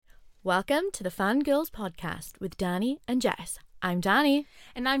Welcome to the Fangirls Podcast with Danny and Jess. I'm Danny.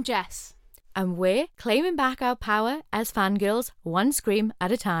 And I'm Jess. And we're claiming back our power as fangirls, one scream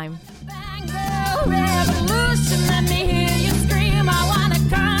at a time. Fangirl revolution, let me hear you scream. I want a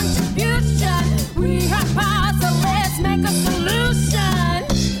contribution. We have power, so let's make a solution.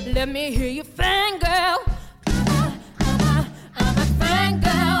 Let me hear you fangirl. I'm a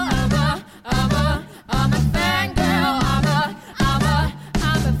fangirl. I'm a fangirl.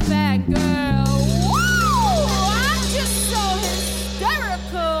 I'm a fangirl. Woo! I'm just so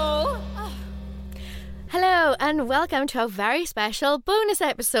hysterical. Hello and welcome to our very special bonus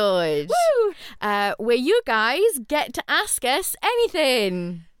episode. Woo! Where you guys get to ask us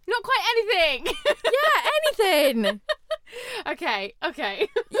anything. Not quite anything. Yeah, anything. Okay.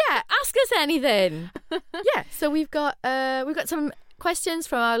 Yeah, ask us anything. Yeah, so we've got some questions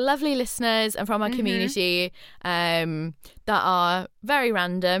from our lovely listeners and from our community that are very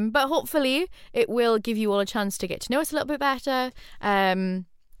random, but hopefully it will give you all a chance to get to know us a little bit better. Yeah, I'm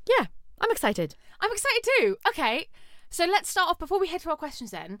excited. I'm excited too. Okay. So let's start off, before we head to our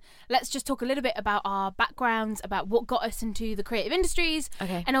questions then, let's just talk a little bit about our backgrounds, about what got us into the creative industries,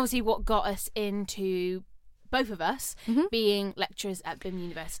 Okay. and obviously what got us into, both of us, being lecturers at BIM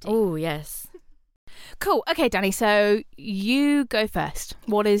University. Oh, yes. Cool. Okay, Danny, so you go first.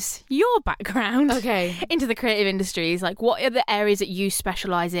 What is your background Okay. into the creative industries? Like, what are the areas that you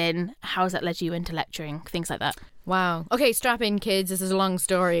specialise in? How has that led you into lecturing? Things like that. Wow. Okay, strap in, kids. This is a long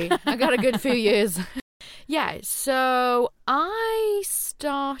story. I got a good few years. Yeah, so I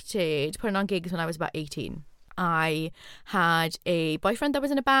started putting on gigs when I was about 18. I had a boyfriend that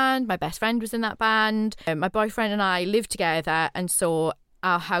was in a band. My best friend was in that band. My boyfriend and I lived together, and so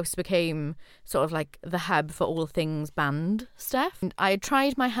our house became sort of like the hub for all things band stuff. And I had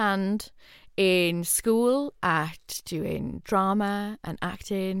tried my hand in school at doing drama and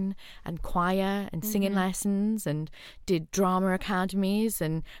acting and choir and singing lessons, and did drama academies,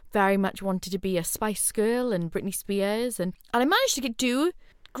 and very much wanted to be a Spice Girl and Britney Spears, and I managed to do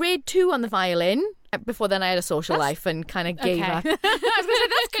grade 2 on the violin. Before then I had a social life and kind of gave up. I was going to say,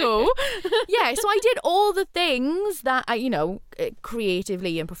 that's cool. Yeah, so I did all the things that I,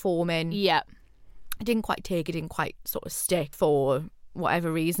 creatively and performing. Yeah. I didn't quite sort of stick for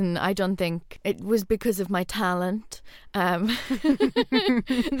whatever reason. I don't think it was because of my talent, but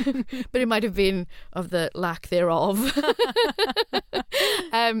it might have been of the lack thereof.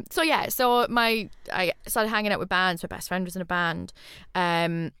 So I started hanging out with bands. My best friend was in a band,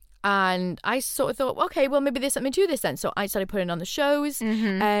 and I sort of thought, okay, well, maybe there's something to this then. So I started putting on the shows.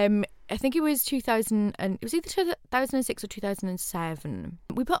 I think it was 2000, and it was either 2006 or 2007.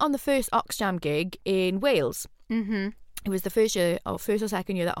 We put on the first Oxjam gig in Wales. It was the first or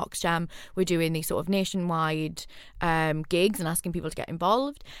second year that Oxjam were doing these sort of nationwide gigs and asking people to get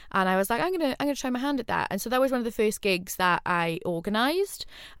involved. And I was like, I'm gonna try my hand at that. And so that was one of the first gigs that I organised.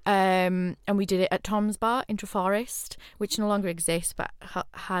 And we did it at Tom's Bar in Treforest, which no longer exists, but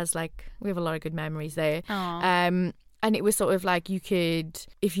has we have a lot of good memories there. Aww. And it was sort of like if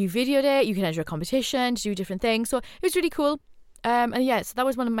you videoed it, you can enter a competition to do different things. So it was really cool. So that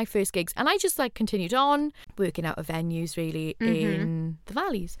was one of my first gigs, and I just continued on working out of venues really in the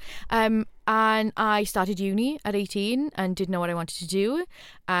valleys. And I started uni at 18 and didn't know what I wanted to do,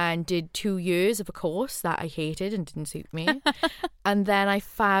 and did 2 years of a course that I hated and didn't suit me. And then I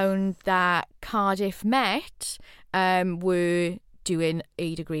found that Cardiff Met were doing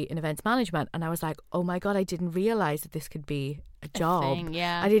a degree in events management, and I was like, oh my god, I didn't realise that this could be a job. Thing,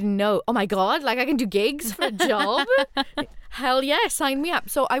 yeah. I didn't know. Oh my god, I can do gigs for a job. Hell yeah, sign me up.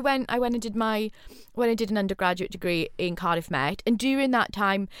 So I went and did an undergraduate degree in Cardiff Met, and during that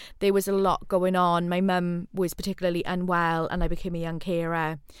time there was a lot going on. My mum was particularly unwell, and I became a young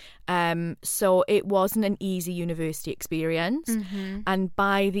carer. So it wasn't an easy university experience. And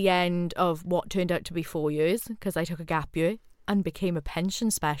by the end of what turned out to be 4 years, because I took a gap year and became a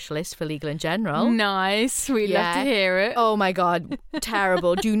pension specialist for Legal & General. Nice. We love to hear it. Oh my God,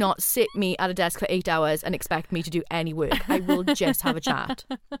 terrible. Do not sit me at a desk for 8 hours and expect me to do any work. I will just have a chat.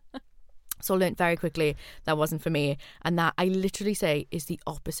 So I learnt very quickly that wasn't for me, and that I literally say is the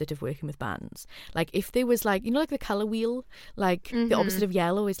opposite of working with bands. If there was the colour wheel, the opposite of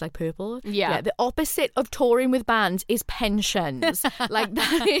yellow is purple. Yeah. The opposite of touring with bands is pensions.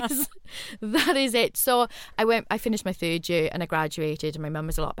 that is it. So I finished my 3rd year and I graduated, and my mum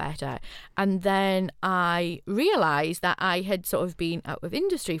was a lot better. And then I realised that I had sort of been out of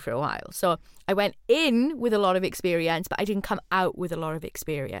industry for a while. So I went in with a lot of experience, but I didn't come out with a lot of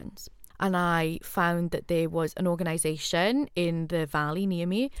experience. And I found that there was an organisation in the valley near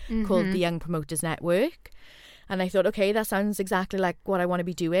me called the Young Promoters Network. And I thought, okay, that sounds exactly like what I want to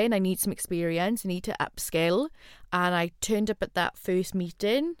be doing. I need some experience. I need to upskill. And I turned up at that first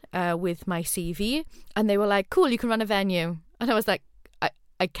meeting with my CV, and they were like, cool, you can run a venue. And I was like,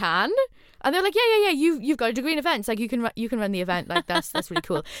 I can? And they're like, yeah, you've got a degree in events, like you can run the event, like that's really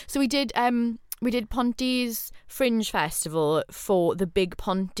cool. So we did Ponty's Fringe Festival for the Big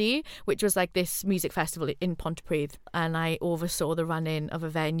Ponty, which was like this music festival in Pontypridd, and I oversaw the running of a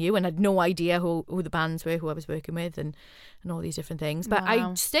venue and had no idea who the bands were, who I was working with, and all these different things. But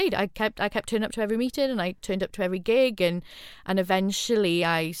Wow. I stayed. I kept turning up to every meeting, and I turned up to every gig, and eventually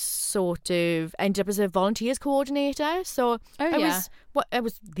I sort of ended up as a volunteers coordinator. So I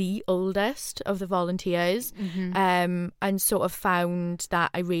was the oldest of the volunteers, and sort of found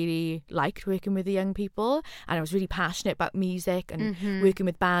that I really liked working with the young people, and I was really passionate about music and working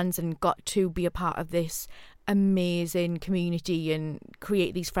with bands, and got to be a part of this amazing community and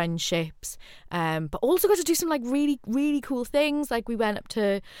create these friendships, but also got to do some like really, really cool things. Like we went up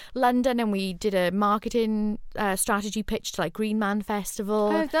to London and we did a marketing strategy pitch to like Green Man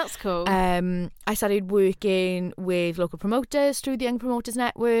Festival. Oh, that's cool. I started working with local promoters through the Young Promoters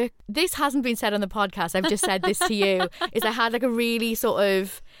Network. This hasn't been said on the podcast, I've just said this to you, is I had like a really sort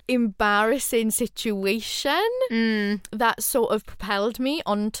of embarrassing situation that sort of propelled me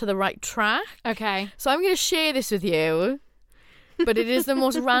onto the right track. Okay. So I'm going to share this with you, but it is the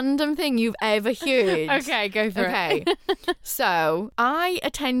most random thing you've ever heard. Okay, go for it. Okay. So I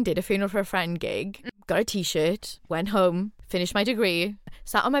attended a funeral for a friend gig, got a t-shirt, went home, finished my degree,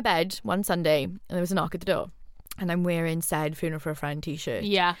 sat on my bed one Sunday, and there was a knock at the door. And I'm wearing said funeral for a friend t-shirt.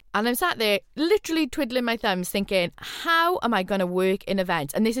 Yeah. And I'm sat there literally twiddling my thumbs thinking, how am I going to work in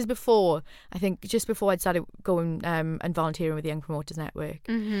events? And this is before, I think just before I'd started going and volunteering with the Young Promoters Network.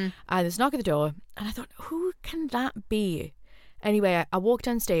 And there's a knock at the door, and I thought, who can that be? Anyway, I walked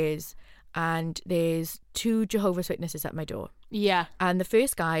downstairs, and there's 2 Jehovah's Witnesses at my door. Yeah. And the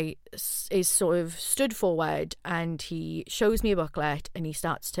first guy is sort of stood forward, and he shows me a booklet, and he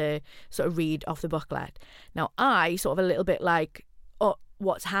starts to sort of read off the booklet. Now I sort of a little bit like, oh,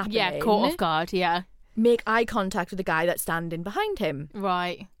 what's happening? Yeah, caught off guard, yeah. Make eye contact with the guy that's standing behind him,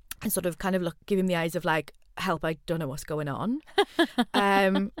 Right. and sort of kind of give him the eyes of like, help, I don't know what's going on.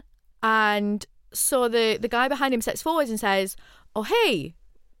 And so the guy behind him steps forward and says, oh, hey,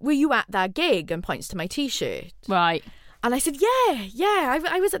 were you at that gig? And points to my t-shirt. Right. And I said, yeah,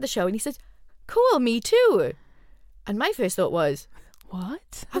 I was at the show. And he said, cool, me too. And my first thought was,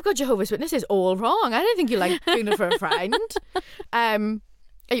 What? I've got Jehovah's Witnesses all wrong. I don't think you like funeral for a friend.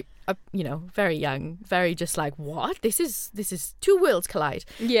 Very young, very just like, what? This is 2 worlds collide.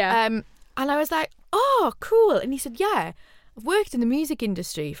 Yeah. And I was like, oh, cool. And he said, yeah, I've worked in the music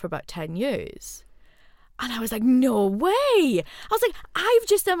industry for about 10 years. And I was like, no way. I was like, I've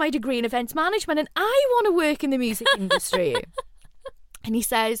just done my degree in events management and I want to work in the music industry. And he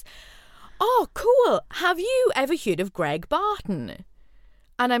says, oh, cool. Have you ever heard of Greg Barton?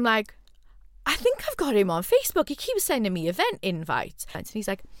 And I'm like, I think I've got him on Facebook. He keeps sending me event invites. And he's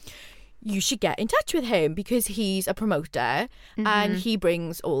like, you should get in touch with him because he's a promoter and he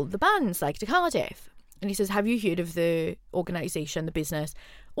brings all the bands like to Cardiff. And he says, have you heard of the organisation, the business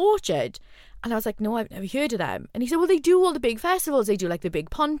Orchard? And I was like, no, I've never heard of them. And he said, well, they do all the big festivals. They do like the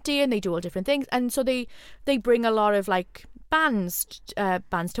Big Ponty and they do all different things. And so they bring a lot of like bands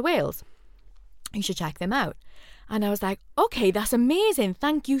to Wales. You should check them out. And I was like, okay, that's amazing.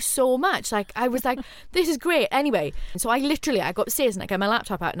 Thank you so much. Like, I was like, this is great. Anyway, so I go upstairs and I get my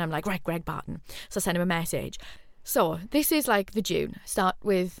laptop out and I'm like, right, Greg Barton. So I send him a message. So this is like the June. Start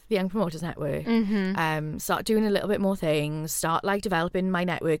with the Young Promoters Network. Start doing a little bit more things. Start like developing my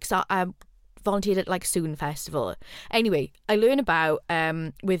network. Volunteered at like Soon Festival. Anyway, I learn about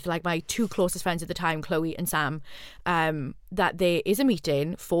with like my 2 closest friends at the time, Chloe and Sam, that there is a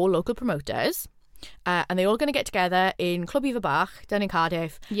meeting for local promoters. And they're all going to get together in Clwb Ifor Bach down in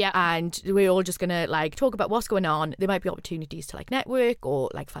Cardiff. Yeah. And we're all just going to like talk about what's going on. There might be opportunities to like network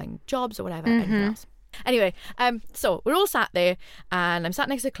or like find jobs or whatever. Anything else. Anyway, so we're all sat there and I'm sat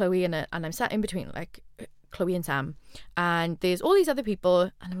next to Chloe and I'm sat in between like Chloe and Sam. And there's all these other people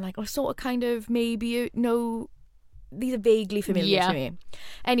and I'm like, oh, sort of kind of maybe no, these are vaguely familiar to me.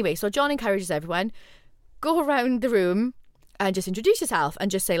 Anyway, so John encourages everyone, go around the room and just introduce yourself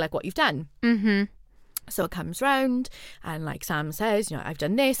and just say like what you've done. So it comes round and like Sam says, I've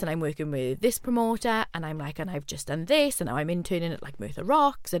done this and I'm working with this promoter and I'm like, and I've just done this and now I'm interning at like Merthyr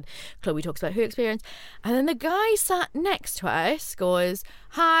Rocks, and Chloe talks about her experience. And then the guy sat next to us goes,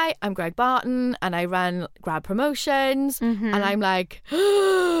 hi, I'm Greg Barton and I run Grab Promotions. And I'm like,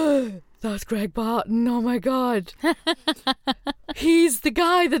 that's Greg Barton. Oh my God. He's the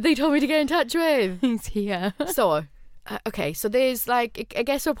guy that they told me to get in touch with. He's here. So, okay, so there's like, it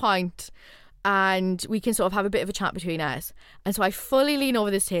gets to a point and we can sort of have a bit of a chat between us. And so I fully lean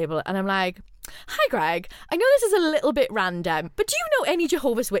over this table and I'm like, hi, Greg. I know this is a little bit random, but do you know any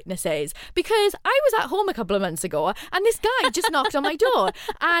Jehovah's Witnesses? Because I was at home a couple of months ago and this guy just knocked on my door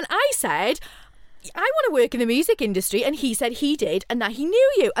and I said, I want to work in the music industry, and he said he did and that he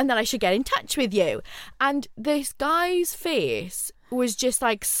knew you and that I should get in touch with you. And this guy's face was just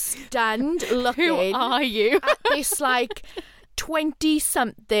like stunned looking. Who are you? At this like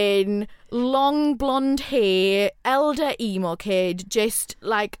 20-something, long blonde hair, elder emo kid, just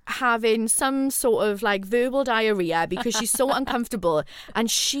like having some sort of like verbal diarrhea because she's so uncomfortable.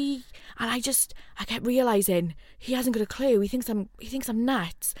 And I kept realising he hasn't got a clue. He thinks I'm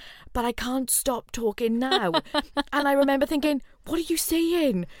nuts, but I can't stop talking now. And I remember thinking, what are you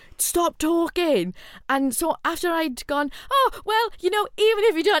saying? Stop talking. And so after I'd gone, oh, well, you know, even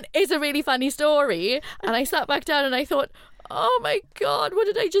if you don't, it's a really funny story. And I sat back down and I thought, oh my God, what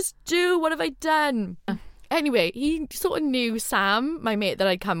did I just do? What have I done? Anyway, he sort of knew Sam, my mate that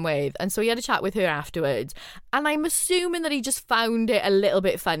I'd come with, and so he had a chat with her afterwards. And I'm assuming that he just found it a little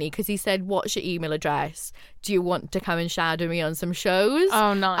bit funny because he said, what's your email address? Do you want to come and shadow me on some shows?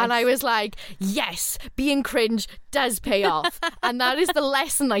 Oh, nice. And I was like, yes, being cringe does pay off. And that is the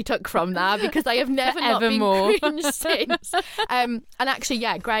lesson I took from that, because I have never not been cringe since. And actually,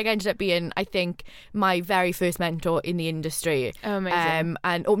 yeah, Greg ended up being, I think, my very first mentor in the industry. Oh, amazing.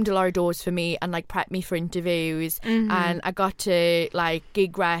 And opened a lot of doors for me and like prepped me for interviews. And I got to like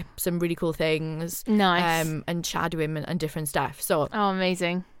gig rep some really cool things. Nice. And shadow him and different stuff. So, oh,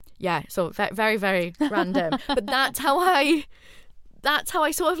 amazing. Yeah, so very, very random. But that's how I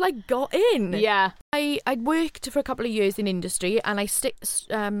sort of like got in. Yeah. I'd worked for a couple of years in industry, and I still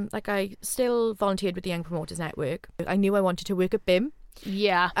volunteered with the Young Promoters Network. I knew I wanted to work at BIM.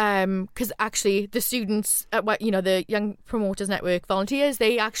 Yeah. Because actually the students at the Young Promoters Network volunteers,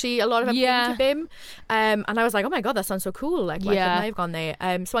 they actually, a lot of them came to BIM. And I was like, oh my God, that sounds so cool. Like, why couldn't I have gone there?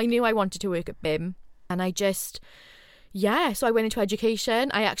 So I knew I wanted to work at BIM, and I just... Yeah, so I went into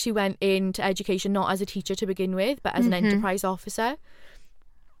education. I actually went into education not as a teacher to begin with, but as an enterprise officer.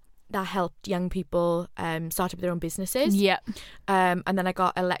 That helped young people start up their own businesses. Yeah. And then I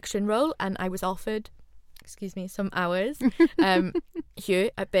got a lecturing role, and I was offered, some hours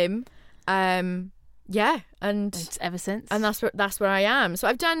here at BIM. And it's ever since. And that's where I am. So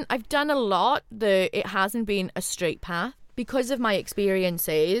I've done a lot. It hasn't been a straight path because of my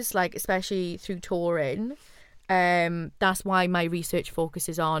experiences, like especially through touring. That's why my research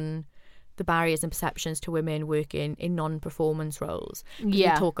focuses on the barriers and perceptions to women working in non-performance roles. We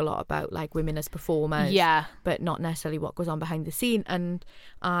talk a lot about like women as performers, but not necessarily what goes on behind the scene. And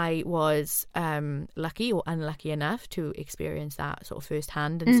I was lucky or unlucky enough to experience that sort of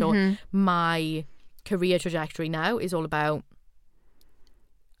firsthand. And so my career trajectory now is all about,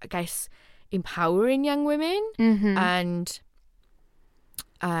 I guess, empowering young women and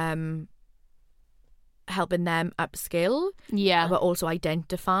helping them upskill, but also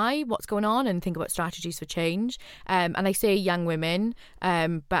identify what's going on and think about strategies for change. And I say young women,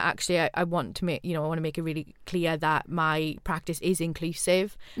 but actually I want to make it really clear that my practice is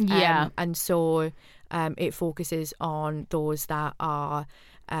inclusive. And so it focuses on those that are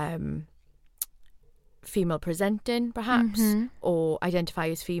female presenting, perhaps, or identify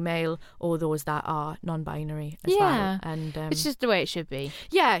as female, or those that are non-binary as well. And it's just the way it should be.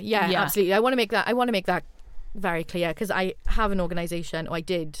 Yeah, absolutely. I want to make that very clear, because I have an organisation, or I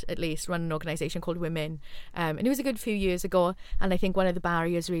did at least run an organisation called Women, and it was a good few years ago. And I think one of the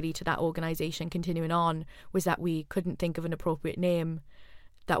barriers really to that organisation continuing on was that we couldn't think of an appropriate name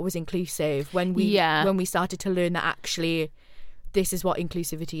that was inclusive when we started to learn that actually this is what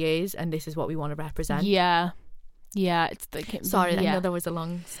inclusivity is, and this is what we want to represent. It's sorry, I know that was a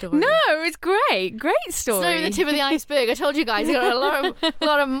long story. No, it's great story. It's the tip of the iceberg. I told you guys, I got a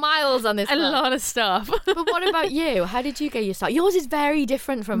lot of miles on this. A lot of stuff. But what about you? How did you get your start? Yours is very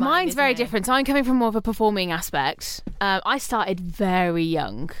different from mine. Mine's very different. So I'm coming from more of a performing aspect. I started very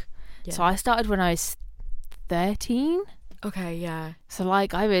young, so I started when I was 13. Okay, yeah. So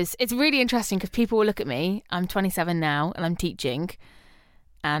like it's really interesting because people will look at me. I'm 27 now and I'm teaching,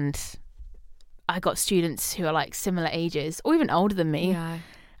 and I got students who are like similar ages or even older than me. Yeah.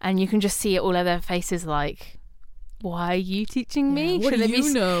 And you can just see it all over their faces, like, why are you teaching me? What do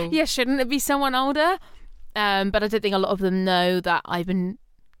you know? Yeah, shouldn't it be someone older? But I don't think a lot of them know that I've been,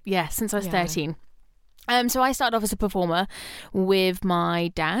 since I was 13. So I started off as a performer with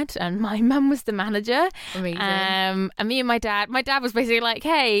my dad, and my mum was the manager. Amazing. And me and my dad was basically like,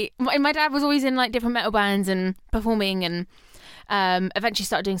 hey, my dad was always in like different metal bands and performing, and eventually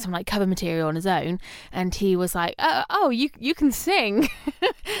started doing some like cover material on his own. And he was like, oh, you can sing.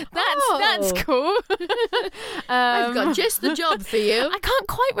 That's cool. I've got just the job for you. I can't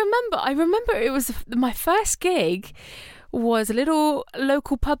quite remember. I remember it was my first gig was a little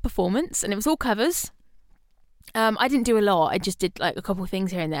local pub performance, and it was all covers. I didn't do a lot. I just did like a couple of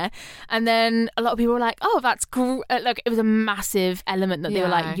things here and there. And then a lot of people were like, oh, that's cool. Like, it was a massive element that they were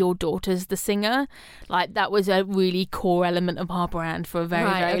like, your daughter's the singer. Like, that was a really core element of our brand for a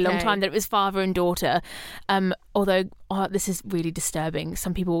very long time, that it was father and daughter. Although, this is really disturbing.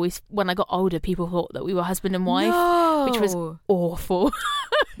 Some people always, when I got older, people thought that we were husband and wife, which was awful.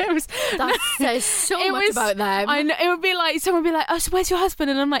 That says so much about them. I know. It would be like, someone would be like, oh, so where's your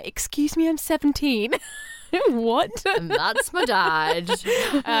husband? And I'm like, excuse me, I'm 17. What? And that's my dad.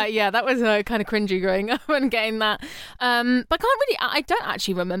 Yeah, that was kind of cringy growing up and getting that. But I don't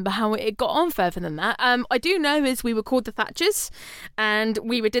actually remember how it got on further than that. I do know is we were called the Thatchers, and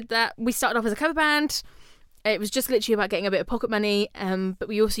we started off as a cover band. It was just literally about getting a bit of pocket money, but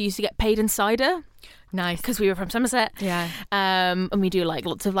we also used to get paid in cider. Nice. Because we were from Somerset. Yeah. And we do like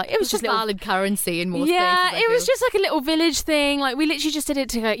lots of like, it was just valid currency in most places. Yeah, it was just like a little village thing. Like, we literally just did it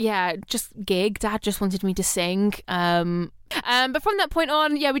to just gig. Dad just wanted me to sing. But from that point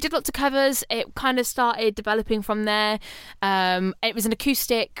on, we did lots of covers. It kind of started developing from there. It was an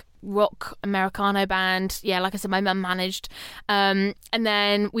acoustic rock Americano band. Like I said, my mum managed, and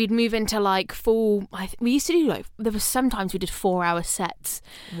then we'd move into like full. We used to do like, there was sometimes we did 4-hour sets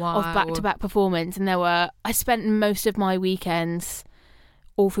of back-to-back performance, and I spent most of my weekends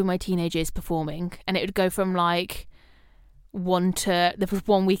all through my teenage years performing, and it would go from like there was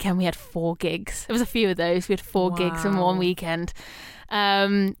one weekend we had 4 gigs. There was a few of those. We had 4 gigs in one weekend.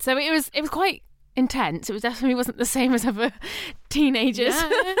 So it was quite intense. It definitely wasn't the same as other teenagers.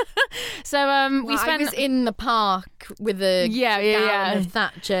 So we spent. I was in the park with the gown of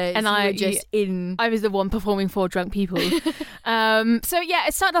Thatcher, and I was the one performing for drunk people. So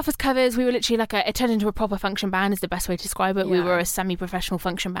it started off as covers. We were literally like it turned into a proper function band, is the best way to describe it. We were a semi-professional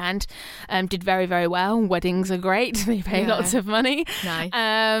function band. Did very, very well. Weddings are great. They pay lots of money. Nice.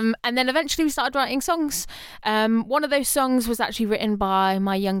 And then eventually we started writing songs. One of those songs was actually written by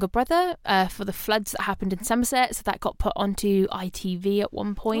my younger brother for the floods that happened in Somerset, so that got put onto ITV at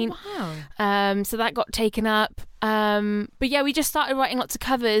one point. Oh, wow. So that got taken up. But we just started writing lots of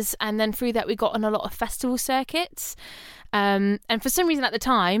covers, and then through that we got on a lot of festival circuits. And for some reason at the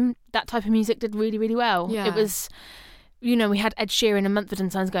time, that type of music did really, really well. It was, we had Ed Sheeran and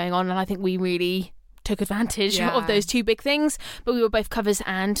Mumford & Sons going on, and I think we really took advantage of those two big things. But we were both covers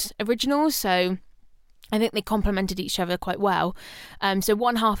and originals, so I think they complemented each other quite well. So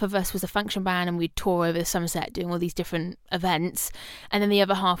one half of us was a function band, and we'd tour over the Somerset doing all these different events. And then the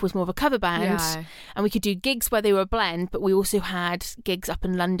other half was more of a cover band. And we could do gigs where they were a blend, but we also had gigs up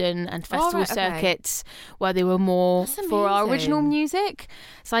in London and festival circuits where they were more for our original music.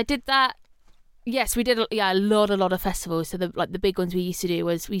 So I did that. Yes, we did a lot of festivals. So the big ones we used to do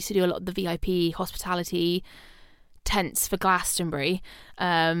was a lot of the VIP hospitality tents for Glastonbury,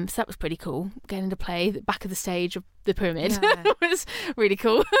 so that was pretty cool, getting to play the back of the stage of the Pyramid. Was really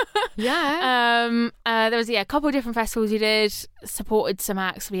cool. There was a couple of different festivals we did, supported some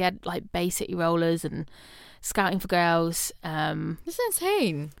acts. We had like Bay City Rollers and Scouting for Girls. That's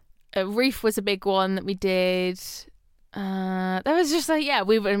insane. Reef was a big one that we did. There was just like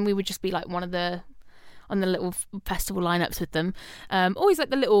we would just be like one of the on the little festival lineups with them. Always like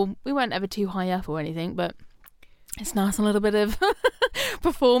the little, we weren't ever too high up or anything, but it's nice, a little bit of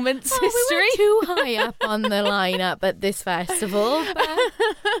performance history. We weren't too high up on the lineup at this festival.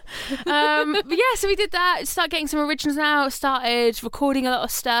 But so we did that. Started getting some originals out. Started recording a lot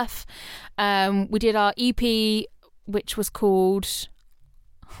of stuff. We did our EP, which was called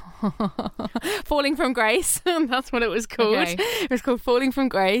Falling from Grace. That's what it was called. Okay. It was called Falling from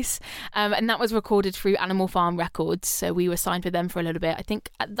Grace, and that was recorded through Animal Farm Records. So we were signed with them for a little bit. I think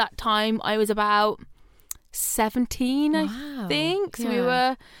at that time I was about 17, I think. So we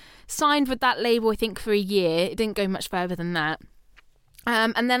were signed with that label, I think, for a year. It didn't go much further than that.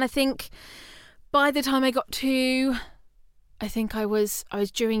 And then I think by the time I got to, I think I was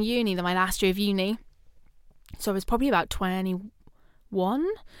during uni, my last year of uni. So I was probably about 21,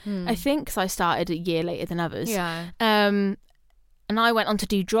 I think, because I started a year later than others. And I went on to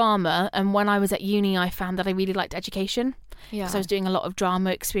do drama, and when I was at uni I found that I really liked education. So I was doing a lot of drama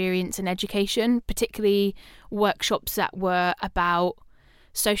experience and education, particularly workshops that were about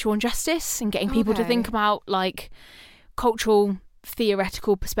social injustice and getting people to Okay. think about like cultural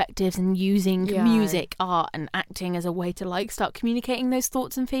theoretical perspectives and using music, art and acting as a way to like start communicating those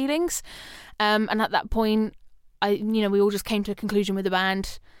thoughts and feelings. And at that point, we all just came to a conclusion with the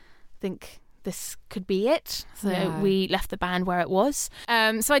band. I think this could be it. So we left the band where it was.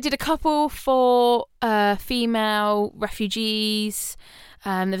 So I did a couple for female refugees.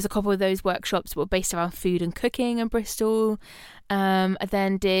 There was a couple of those workshops that were based around food and cooking in Bristol. I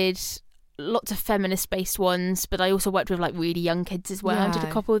then did lots of feminist-based ones, but I also worked with like really young kids as well. I did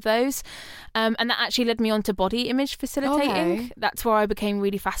a couple of those. And that actually led me on to body image facilitating. Okay. That's where I became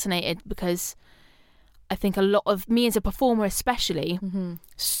really fascinated, because I think a lot of me as a performer especially,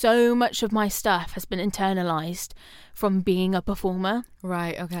 so much of my stuff has been internalised from being a performer.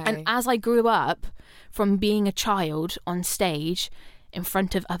 Right, okay. And as I grew up from being a child on stage in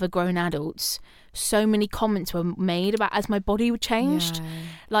front of other grown adults, so many comments were made about as my body changed. Yeah.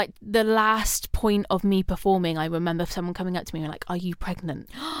 Like the last point of me performing, I remember someone coming up to me and like, "Are you pregnant?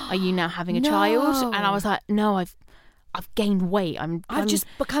 Are you now having a child?" And I was like, "No, I've gained weight. I've just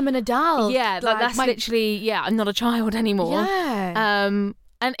become an adult." Yeah, that's literally, I'm not a child anymore. Yeah.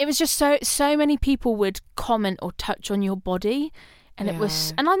 And it was just so many people would comment or touch on your body. And it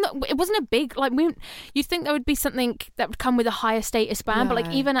was, and it wasn't a big, like, you'd think there would be something that would come with a higher status band, but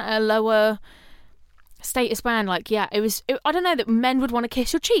like even at a lower status band, like, I don't know, that men would want to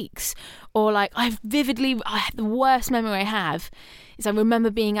kiss your cheeks. Or like, the worst memory I have is I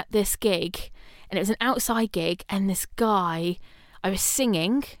remember being at this gig, and it was an outside gig, and this guy, I was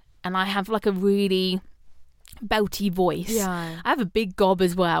singing, and I have like a really belty voice. Yeah. I have a big gob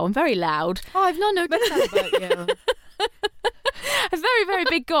as well. I'm very loud. Oh, I've not noticed that about you. A very, very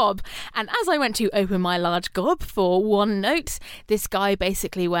big gob. And as I went to open my large gob for one note, this guy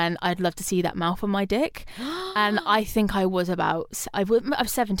basically went, "I'd love to see that mouth on my dick." And I think I was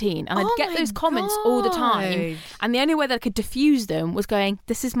 17, and I'd get those comments all the time. And the only way that I could diffuse them was going,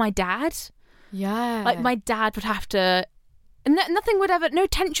 "This is my dad." Yeah. Like my dad would have to, and nothing would ever, no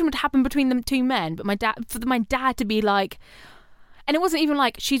tension would happen between them two men, but for my dad to be like, and it wasn't even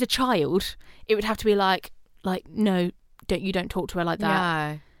like, "She's a child." It would have to be like, "No, you don't talk to her like that."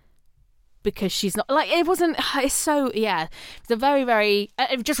 Yeah. Because she's not, like, it wasn't, it's so, it's a very, very,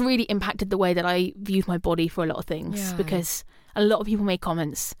 it just really impacted the way that I viewed my body for a lot of things, because a lot of people made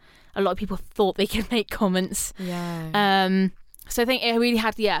comments, a lot of people thought they could make comments. So I think it really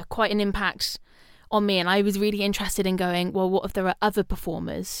had, quite an impact on me, and I was really interested in going, well, what if there are other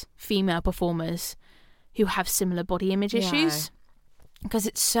performers, female performers, who have similar body image issues? Because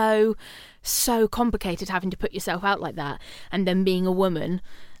it's so complicated having to put yourself out like that, and then being a woman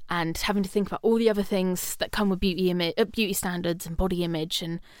and having to think about all the other things that come with beauty standards and body image,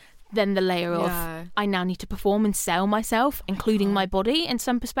 and then the layer of I now need to perform and sell myself, including my body in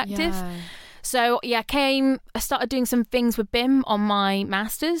some perspective. So I started doing some things with BIM on my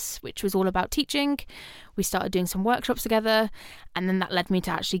masters, which was all about teaching. We started doing some workshops together, and then that led me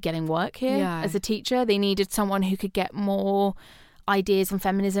to actually getting work here as a teacher. They needed someone who could get more ideas on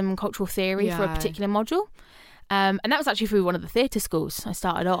feminism and cultural theory for a particular module. And that was actually through one of the theatre schools I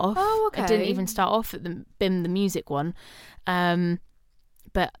started off. Oh, okay. I didn't even start off at the BIM, the music one.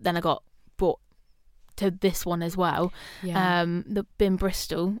 But then I got brought to this one as well, the BIM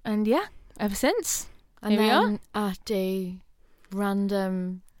Bristol. And ever since. And here then we are. at a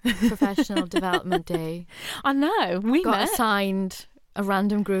random professional development day, I know, we got met. assigned a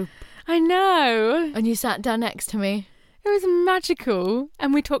random group, I know. and you sat down next to me. It was magical.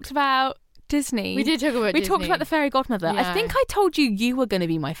 And we talked about Disney. We did talk about We Disney. talked about the fairy godmother. I Yeah. think I told you were going to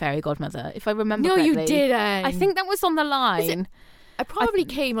be my fairy godmother, if I remember No, correctly. you didn't. I think that was on the line. I probably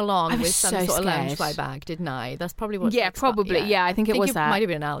came along I was with some so sort of lounge scared. fly bag, didn't I? That's probably what. Yeah, probably. I think it was that. Might have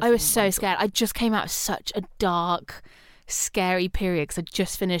been Alice. I was so scared. I just came out of such a dark, scary period because I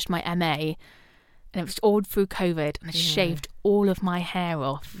just finished my MA, and it was all through COVID, and I shaved all of my hair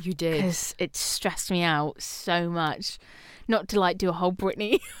off. You did. Because it stressed me out so much. Not to like do a whole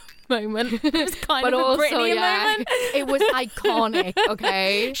Britney moment. It was kind But of also, a Britney moment. it was iconic.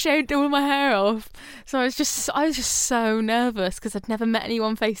 Okay. Shaved all my hair off, so I was just so nervous because I'd never met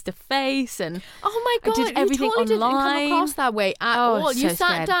anyone face to face, and Oh my god! I did everything you totally online. didn't come across that way at all. so You sat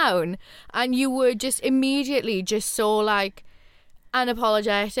scared. down and you were just immediately just so like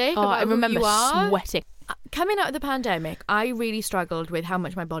unapologetic about I remember who you are. sweating. Coming out of the pandemic, I really struggled with how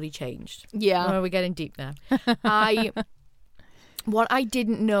much my body changed. Yeah. We're getting deep now. What I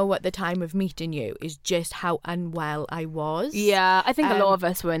didn't know at the time of meeting you is just how unwell I was. Yeah, I think a lot of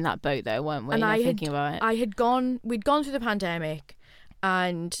us were in that boat though, weren't we? And I thinking about it. we'd gone through the pandemic,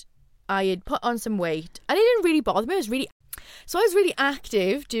 and I had put on some weight, and it didn't really bother me. So I was really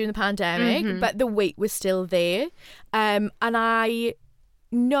active during the pandemic, but the weight was still there. And I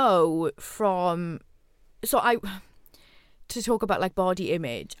know to talk about like body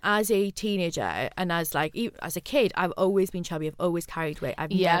image as a teenager and as a kid, I've always been chubby. I've always carried weight.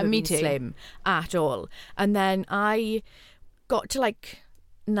 I've never been slim at all. And then I got to like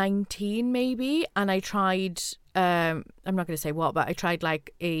 19 maybe, and I tried I'm not going to say what, but I tried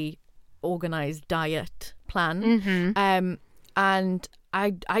like a organized diet plan, and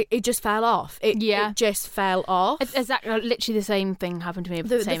it just fell off. It just fell off. It's exactly, literally the same thing happened to me at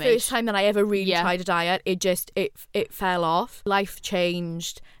the same age. The first time that I ever really tried a diet, it fell off. Life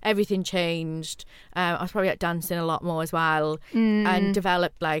changed, everything changed. I was probably at dancing a lot more as well, and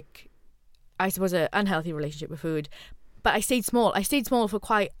developed like, I suppose, an unhealthy relationship with food. But I stayed small. I stayed small for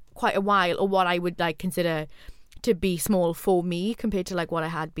quite a while, or what I would like consider to be small for me compared to like what I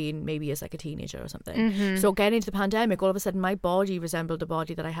had been maybe as like a teenager or something. So getting into the pandemic, all of a sudden my body resembled a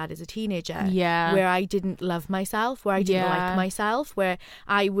body that I had as a teenager, where I didn't love myself, where I didn't like myself, where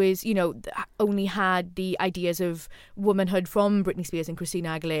I was, only had the ideas of womanhood from Britney Spears and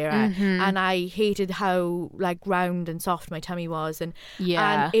Christina Aguilera, and I hated how like round and soft my tummy was, and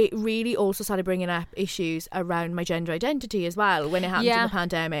it really also started bringing up issues around my gender identity as well when it happened in the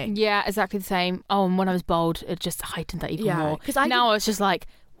pandemic. Yeah, exactly the same. Oh, and when I was bold, it just heightened that even more. Because now I was just like,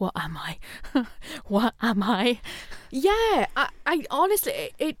 what am I? What am I? Yeah, I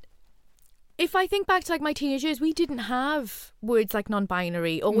honestly, if I think back to like my teenage years, we didn't have words like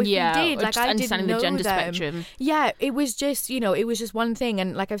non-binary, or if we did, like I didn't know the gender them. spectrum. Yeah, it was just, it was just one thing,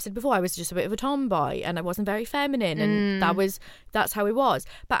 and like I've said before, I was just a bit of a tomboy, and I wasn't very feminine, and that's how it was.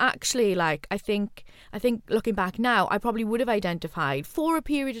 But actually, like I think looking back now, I probably would have identified for a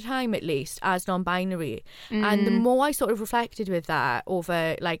period of time at least as non-binary, and the more I sort of reflected with that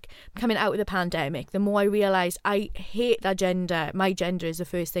over like coming out of the pandemic, the more I realised I hate that gender. My gender is the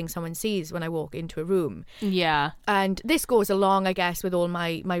first thing someone sees when I walk into a room. Yeah, and this goes along, I guess, with all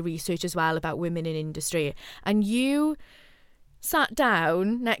my research as well about women in industry. And you sat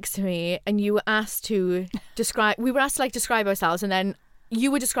down next to me and you were asked to describe, describe ourselves, and then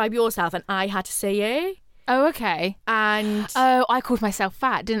you would describe yourself and I had to say it. Oh, okay. And I called myself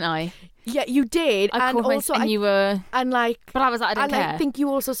fat, didn't I? Yeah, you did. I called myself, and you were, and like, but I was like, I don't care. I think you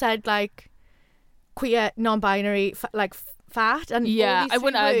also said like queer, non-binary, like fat, and I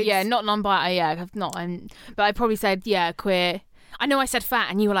wouldn't. Not non-binary. I've not. But I probably said queer. I know I said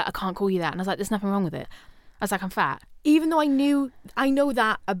fat, and you were like, I can't call you that, and I was like, there's nothing wrong with it. I was like, I'm fat. Even though I knew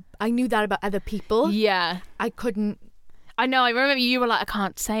that about other people. Yeah, I couldn't. I know. I remember you were like, I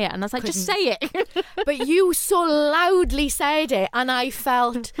can't say it, and I was like, just say it. But you so loudly said it, and I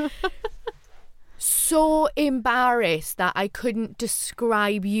felt so embarrassed that I couldn't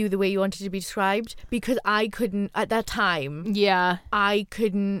describe you the way you wanted to be described, because I couldn't at that time. Yeah, I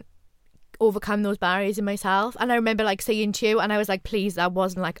couldn't overcome those barriers in myself. And I remember like saying to you, and I was like, please, that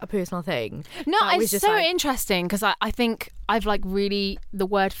wasn't like a personal thing. No, it's so interesting, because I think I've like really, the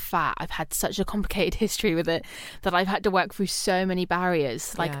word fat, I've had such a complicated history with it that I've had to work through so many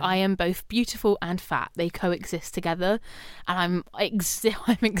barriers. Like I am both beautiful and fat. They coexist together, and I'm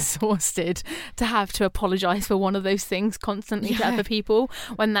exhausted to have to apologise for one of those things constantly to other people,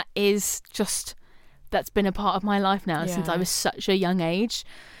 when that's been a part of my life now since I was such a young age.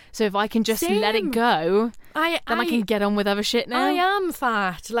 So if I can just let it go, then I can get on with other shit now. I am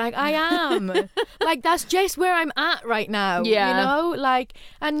fat. Like, I am. Like, that's just where I'm at right now. Yeah. Like,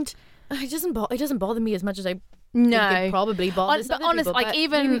 and it doesn't bother me as much as I think it probably bothers other honestly, people. like,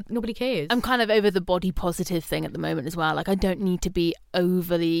 even nobody cares. I'm kind of over the body positive thing at the moment as well. Like, I don't need to be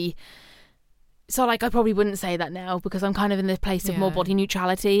overly... So, like, I probably wouldn't say that now, because I'm kind of in this place of more body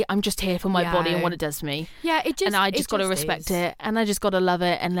neutrality. I'm just here for my body and what it does to me. Yeah, and I just got to respect it, and I just got to love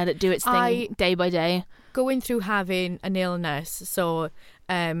it and let it do its thing day by day. Going through having an illness, so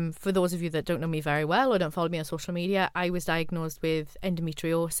for those of you that don't know me very well or don't follow me on social media, I was diagnosed with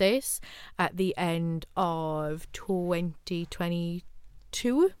endometriosis at the end of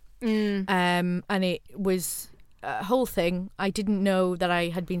 2022, and it was a whole thing. I didn't know that I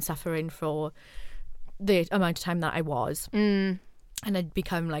had been suffering for the amount of time that I was, and I'd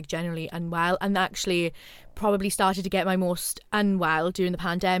become like generally unwell, and actually probably started to get my most unwell during the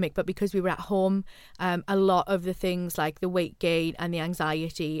pandemic. But because we were at home, a lot of the things like the weight gain and the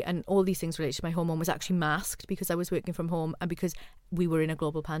anxiety and all these things related to my hormone was actually masked because I was working from home and because we were in a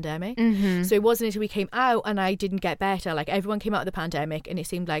global pandemic. So it wasn't until we came out and I didn't get better. Like, everyone came out of the pandemic and it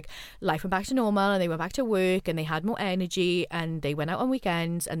seemed like life went back to normal, and they went back to work and they had more energy and they went out on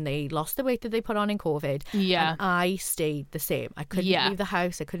weekends and they lost the weight that they put on in COVID. Yeah. And I stayed the same. I couldn't leave the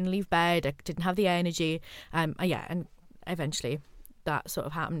house. I couldn't leave bed. I didn't have the energy. And eventually that sort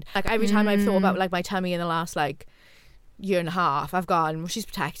of happened. Like every time I've thought about like my tummy in the last like year and a half, I've gone, well, she's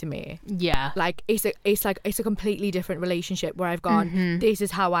protecting me. Yeah. Like it's a completely different relationship where I've gone, this is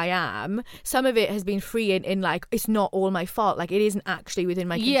how I am. Some of it has been freeing in like, it's not all my fault. Like it isn't actually within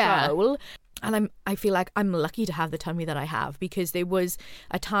my control. And I feel like I'm lucky to have the tummy that I have, because there was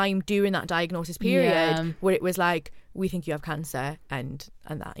a time during that diagnosis period where it was like, we think you have cancer and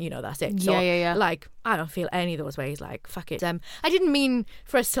that, you know, that's it. So, like, I don't feel any of those ways. Like, fuck it. I didn't mean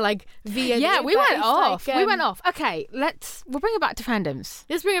for us to like veer. Yeah, we went off. We went off. Okay, we'll bring it back to fandoms.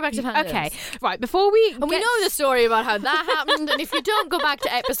 Let's bring it back to fandoms. Okay, right. Before we we know the story about how that happened, and if you don't, go back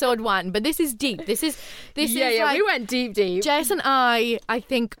to episode 1. But this is deep. This is like, we went deep. Jess and I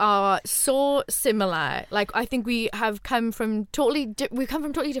think are so similar. Like, I think we have come from totally different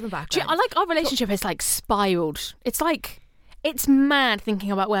backgrounds. I like our relationship has like spiraled. It's mad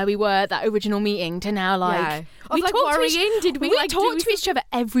thinking about where we were at that original meeting to now, like, we talk to each other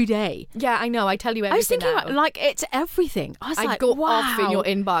every day. Yeah, I know. I tell you everything. I was thinking about, like, it's everything. I like, go off in your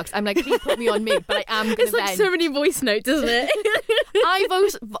inbox. I'm like, please put me on mute, but I am going to It's like so many voice notes, isn't it?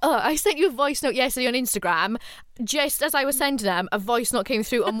 I sent you a voice note yesterday on Instagram. Just as I was sending them, a voice note came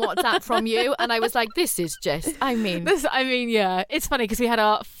through on WhatsApp from you, and I was like, this is just, yeah. It's funny because we had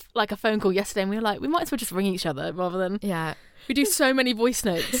a phone call yesterday, and we were like, we might as well just ring each other rather than... Yeah. We do so many voice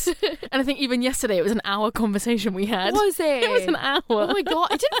notes. And I think even yesterday it was an hour conversation we had. Was it? It was an hour. Oh my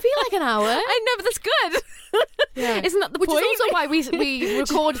God. It didn't feel like an hour. I know, but that's good. Yeah. Isn't that the point? Which is also why we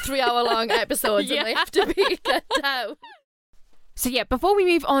record 3-hour-long episodes and they have to be cut out. So yeah, before we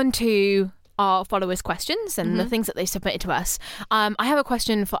move on to our followers' questions and the things that they submitted to us, I have a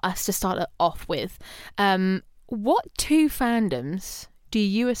question for us to start off with. What 2 fandoms do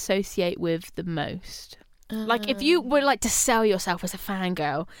you associate with the most? Like, if you were like to sell yourself as a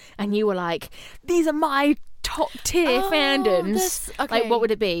fangirl and you were like, these are my top tier fandoms, like, what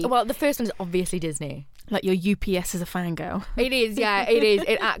would it be? Well, the first one is obviously Disney. Like your UPS as a fangirl. It is, yeah, it is.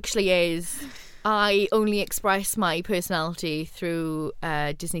 It actually is. I only express my personality through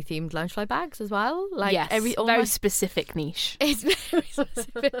Disney-themed Loungefly bags as well. Like, yes, very specific niche. It's very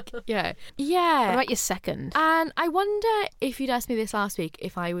specific. Yeah. Yeah. What about your second? And I wonder if you'd asked me this last week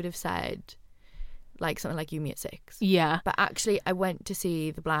if I would have said... like something like You Me at 6. Yeah. But actually, I went to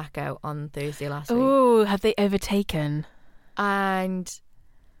see The Blackout on Thursday last week. Oh, have they overtaken? And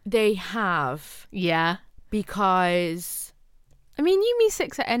they have. Yeah. Because... I mean, You Me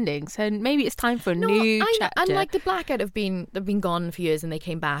 6 are ending, so maybe it's time for a new chapter. And like The Blackout they've been gone for years and they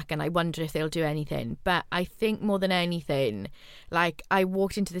came back, and I wonder if they'll do anything. But I think more than anything, like, I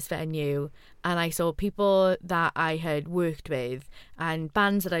walked into this venue and I saw people that I had worked with and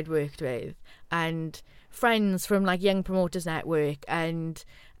bands that I'd worked with and friends from like Young Promoters Network and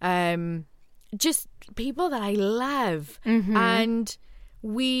just people that I love. And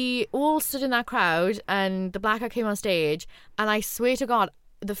we all stood in that crowd and The Blackout came on stage, and I swear to God,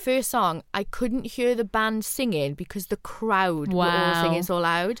 the first song I couldn't hear the band singing because the crowd were all singing so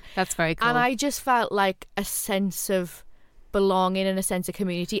loud. That's very cool. And I just felt like a sense of belonging and a sense of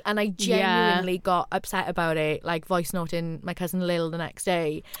community, and I genuinely got upset about it, like voice noting my cousin Lil the next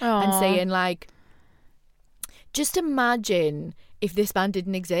day and saying, like, just imagine if this band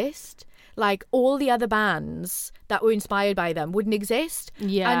didn't exist. Like, all the other bands that were inspired by them wouldn't exist.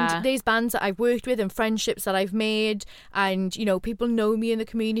 Yeah. And there's bands that I've worked with and friendships that I've made, and, you know, people know me in the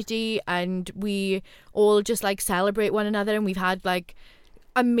community, and we all just like celebrate one another, and we've had like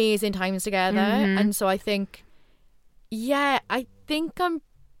amazing times together. And so I think, I think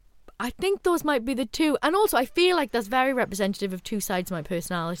those might be the 2. And also I feel like that's very representative of 2 sides of my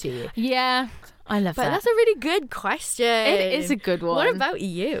personality. Yeah, I love that. But that's a really good question. It is a good one. What about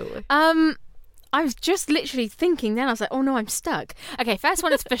you? I was just literally thinking then, I was like, oh no, I'm stuck. Okay, first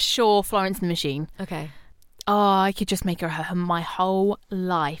one is for sure Florence and the Machine. Okay. Oh, I could just make her my whole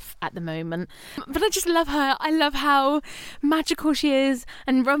life at the moment. But I just love her. I love how magical she is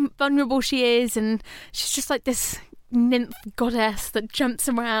and vulnerable she is, and she's just like this nymph goddess that jumps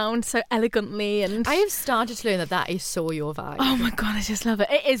around so elegantly. And I have started to learn that is so your vibe. Oh my God, I just love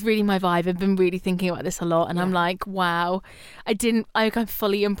it. It is really my vibe. I've been really thinking about this a lot, and I'm like, wow, I'm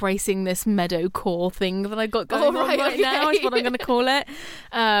fully embracing this meadowcore thing that I got going on right now is what I'm going to call it.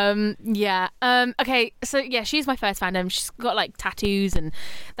 Okay, so yeah, she's my first fandom. She's got like tattoos, and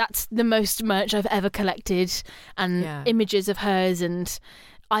that's the most merch I've ever collected, and images of hers, and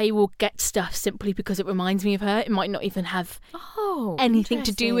I will get stuff simply because it reminds me of her. It might not even have anything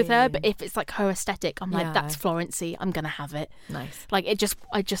to do with her, but if it's like her aesthetic, I'm like, that's Florency. I'm gonna have it. Nice. Like, it just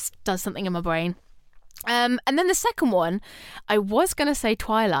does something in my brain. And then the second one, I was gonna say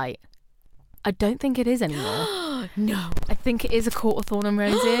Twilight. I don't think it is anymore. No. I think it is A Court of Thorn and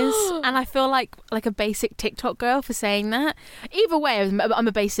Roses. And I feel like a basic TikTok girl for saying that. Either way, I'm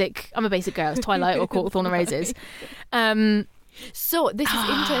a basic girl. It's Twilight or Court of Thorn and Roses. So this is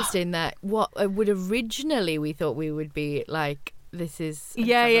interesting that what would originally we thought we would be like, this is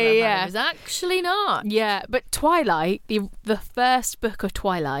Yeah. It was actually not. Yeah, but Twilight, the first book of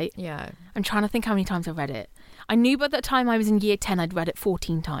Twilight, Yeah. I'm trying to think how many times I've read it. I knew by the time I was in year 10 I'd read it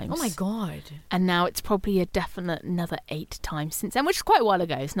 14 times. Oh my God. And now it's probably a definite another 8 times since then, which is quite a while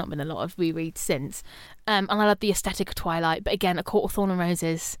ago. It's not been a lot of rereads since. And I love the aesthetic of Twilight, but again, A Court of Thorn and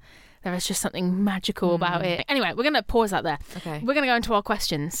Roses, there is just something magical about it. Anyway, we're going to pause that there. Okay. We're going to go into our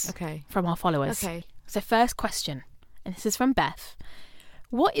questions Okay. from our followers. Okay. So first question, and this is from Beth.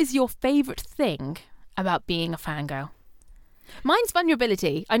 What is your favourite thing about being a fangirl? Mine's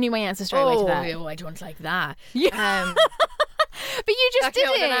vulnerability. I knew my answer straight away to that. Oh, I don't like that. Yeah. But you just did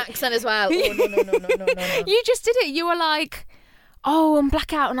With it. an accent as well. Oh, no. You just did it. You were like, oh, I'm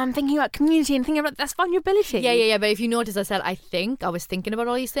blackout and I'm thinking about community and thinking about that's vulnerability. Yeah. But if you notice, I said I was thinking about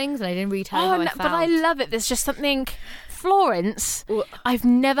all these things and I didn't really tell you how I felt. But I love it. There's just something. Florence, Well- I've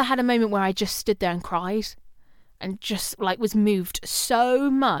never had a moment where I just stood there and cried and just like was moved so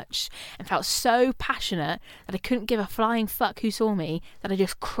much and felt so passionate that I couldn't give a flying fuck who saw me, that I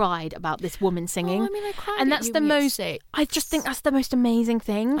just cried about this woman singing. Oh, I mean, I cried and at that's you the when you were most. sick. I just think that's the most amazing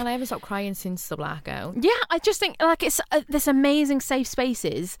thing. And I haven't stopped crying since the blackout. Yeah, I just think like it's this amazing safe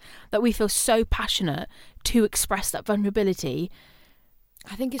spaces that we feel so passionate to express that vulnerability.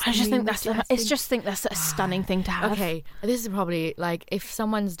 I think it's. I just think that's interesting. that's a stunning thing to have. Okay, this is probably like if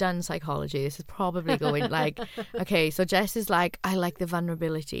someone's done psychology, this is probably going like, okay, so Jess is like, I like the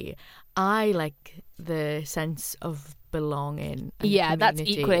vulnerability, I like the sense of belonging. And Yeah, that's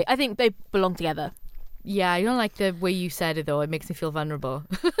community. equally. I think they belong together. Yeah, I don't like the way you said it though. It makes me feel vulnerable.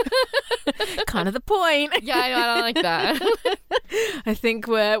 Kind of the point. Yeah, I don't like that. I think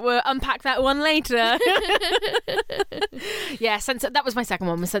we'll unpack that one later. Yeah, that was my second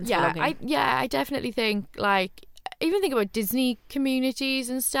one. Was sense of belonging. I definitely think like even think about Disney communities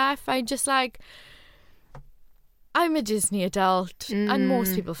and stuff. I just like. I'm a Disney adult, and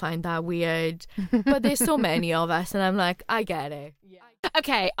most people find that weird. But there's so many of us, and I'm like, I get it.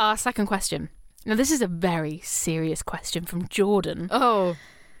 Okay, our second question. Now, this is a very serious question from Jordan. Oh,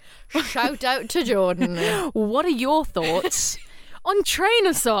 shout out to Jordan. What are your thoughts on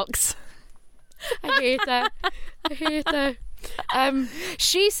trainer socks? I hate her.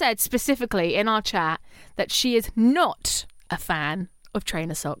 She said specifically in our chat that she is not a fan of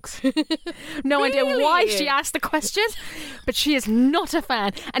trainer socks. No idea why she asked the question, but she is not a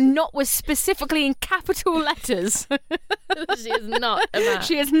fan, and not was specifically in capital letters. She is not a fan.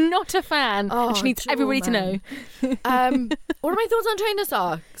 She is not a fan, and she needs everybody to know. What are my thoughts on trainer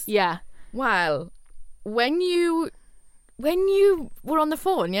socks? Yeah. Well, when you were on the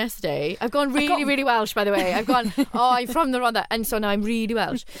phone yesterday, I've gone really Welsh, by the way. I've gone, I'm from the Rhondda, and so now I'm really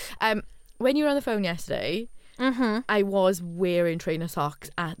Welsh. When you were on the phone yesterday, I was wearing trainer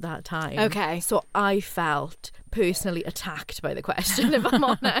socks at that time. Okay. So I felt personally attacked by the question, if I'm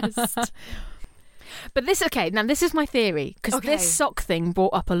honest. But this is my theory, because this sock thing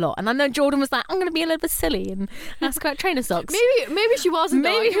brought up a lot, and I know Jordan was like, I'm going to be a little bit silly and ask about trainer socks. Maybe she wasn't.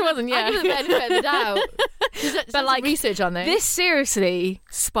 Maybe she wasn't. Yeah. I give her the benefit of the doubt. But like research on this. This seriously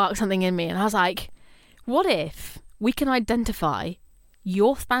sparked something in me, and I was like, what if we can identify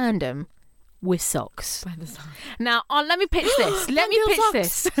your fandom with socks? Now, let me pitch this.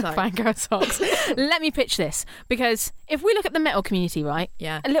 Fangirl socks. Let me pitch this, because if we look at the metal community, right?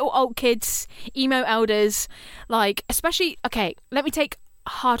 Yeah. Little old kids, emo elders, like especially. Okay, let me take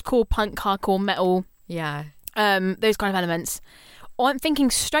hardcore punk, hardcore metal. Yeah. Those kind of elements. I'm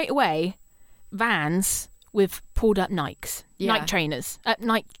thinking straight away, Vans with pulled up Nikes, Nike trainers,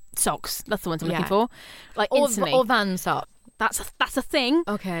 Nike socks. That's the ones I'm looking for. Like instantly. Or Van socks. That's a thing.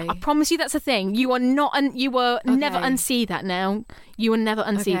 Okay. I promise you that's a thing. You are not you will never unsee that now. You will never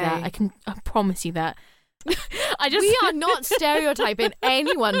unsee that. I promise you that. We are not stereotyping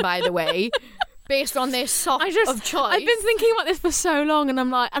anyone, by the way, based on their sock of choice. I've been thinking about this for so long, and I'm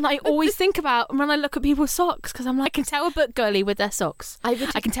like, and I always think about when I look at people's socks, because I'm like, I can tell a book girly with their socks. I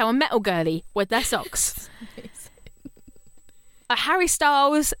can tell a metal girly with their socks. At Harry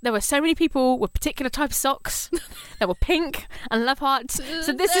Styles, there were so many people with particular types of socks that were pink and love hearts.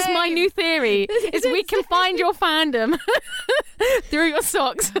 So this is my new theory: is we can find your fandom through your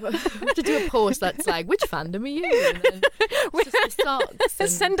socks. We have to do a post that's like, which fandom are you? And then just the socks. And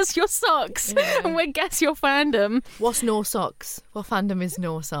send us your socks, and we'll guess your fandom. What's no socks? What fandom is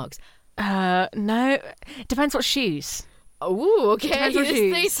no socks? No, depends what shoes. Oh, okay. Depends on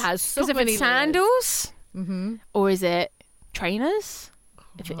shoes. This has so Because if many it's sandals, Mm-hmm. or is it trainers?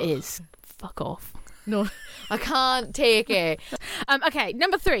 If it is, fuck off. No, I can't take it. Okay,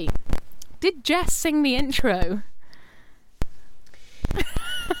 number 3. Did Jess sing the intro?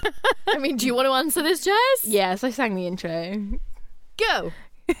 I mean, do you want to answer this, Jess? Yes, I sang the intro. Go.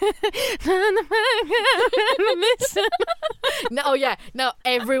 No, yeah. No,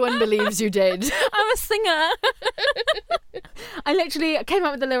 everyone believes you did. I'm a singer. I literally came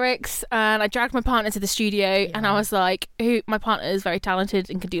up with the lyrics and I dragged my partner to the studio and I was like, my partner is very talented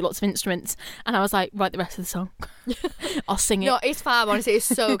and can do lots of instruments, and I was like, write the rest of the song. I'll sing it. No, it's fab, honestly. It's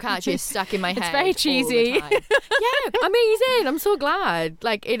so catchy. It's stuck in my head. It's very cheesy. all the time. Yeah, amazing. I'm so glad.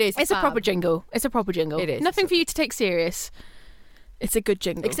 Like, it is. It's fab. a proper jingle. It's a proper jingle. It is. Nothing for you to take serious. It's a good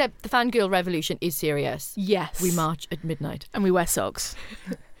jingle. Except the fangirl revolution is serious. Yes. We march at midnight. And we wear socks.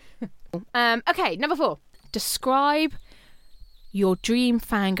 Okay, number 4. Describe your dream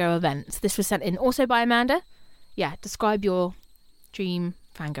fangirl event. This was sent in also by Amanda. Yeah, describe your dream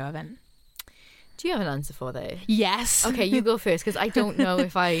fangirl event. Do you have an answer for this? Yes. Okay, you go first, because I don't know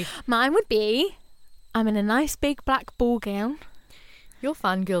if I... Mine would be, I'm in a nice big black ball gown. Your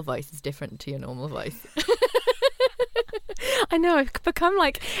fangirl voice is different to your normal voice. I know, I've become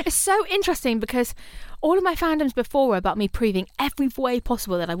like... It's so interesting because all of my fandoms before were about me proving every way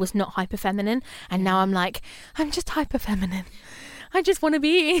possible that I was not hyper feminine, and now I'm like, I'm just hyper feminine. I just want to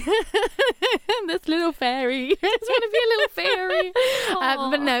be this little fairy. I just want to be a little fairy.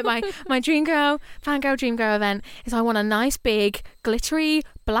 But no, my dream girl, fangirl dream girl event is I want a nice big glittery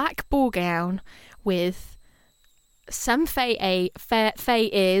black ball gown with some fey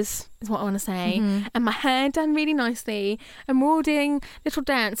ears is what I want to say, and my hair done really nicely, and we're all doing little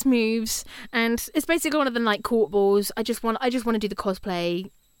dance moves, and it's basically one of the like court balls. I just want to do the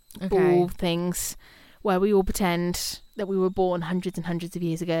cosplay ball things where we all pretend that we were born hundreds and hundreds of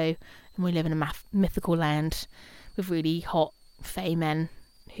years ago and we live in a mythical land with really hot fey men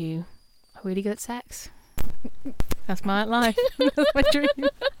who are really good at sex. That's my life. That's my dream.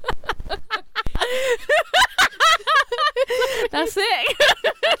 That's it.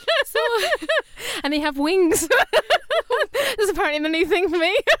 And they have wings. That's apparently the new thing for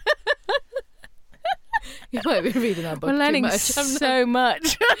me. You might be reading that book We're learning too much. so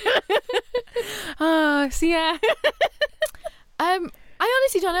much. Oh, so yeah. I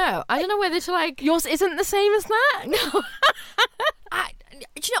honestly don't know. I don't know whether to like... Yours isn't the same as that? No.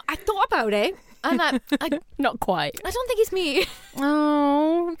 I thought about it, and I Not quite. don't think it's me.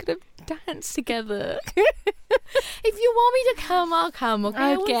 Oh, we could have danced together. If you want me to come, I'll come. Okay.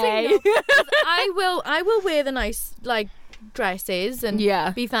 I won't say no. 'Cause I will wear the nice like dresses and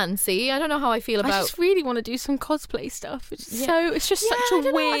be fancy. I don't know how I feel about. I just really want to do some cosplay stuff. It's it's just Yeah, I such a don't know,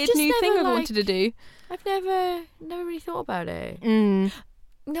 I've weird just new never, thing I've like- wanted to do. I've never really thought about it.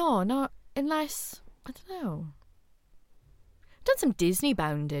 No, not unless I don't know. I've done some Disney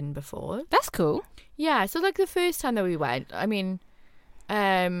bounding before. That's cool. Yeah, so like the first time that we went, I mean,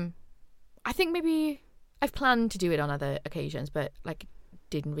 I think maybe I've planned to do it on other occasions, but like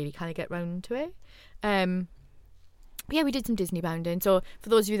didn't really kind of get round to it. But yeah, we did some Disney bounding. So for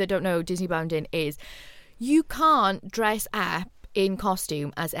those of you that don't know, Disney bounding is you can't dress up in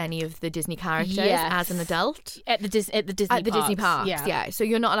costume as any of the Disney characters as an adult At the Disney Disney parks. Yeah. Yeah, so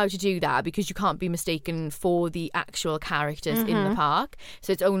you're not allowed to do that because you can't be mistaken for the actual characters in the park.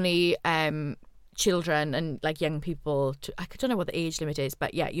 So it's only children and like young people. I don't know what the age limit is,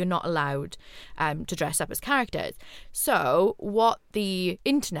 but yeah, you're not allowed to dress up as characters. So what the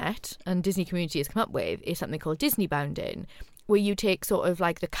internet and Disney community has come up with is something called Disney bounding, where you take sort of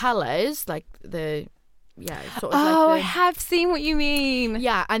like the colours, like the sort of I like have seen what you mean.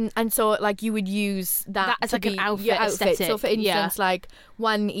 yeah, and so like you would use that as to like an be outfit your outfit. aesthetic, So for instance, yeah. like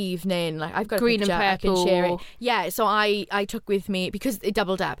one evening, like I've got a Green and picture, I can purple. share it. Yeah, so I took with me because it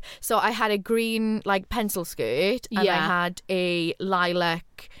doubled up. So I had a green like pencil skirt, and I had a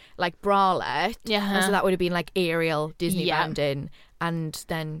lilac like bralette. Yeah. And so that would have been like Ariel Disney Yeah. bounding, and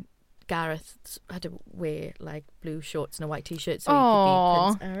then Gareth had to wear like blue shorts and a white t-shirt so Aww.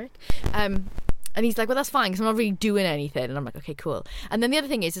 he could be Prince Eric. And he's like, well, that's fine because I'm not really doing anything. And I'm like, okay, cool. And then the other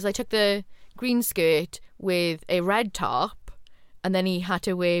thing is I took the green skirt with a red top, and then he had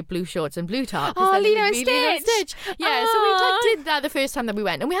to wear blue shorts and blue top. Oh, then it Lilo would and be Lilo and Stitch. Yeah, so we like did that the first time that we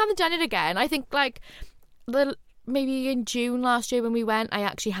went, and we haven't done it again. I think like maybe in June last year when we went, I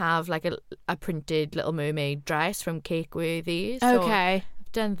actually have like a printed Little Mermaid dress from Cakeworthy. So Okay.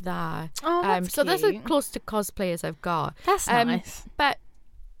 I've done that. Oh, that's so that's as cute. close to cosplay as I've got. That's nice. But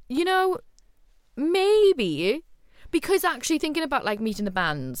you know, maybe because actually thinking about like meeting the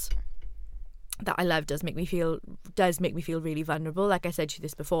bands, that I love does make me feel really vulnerable. Like I said to you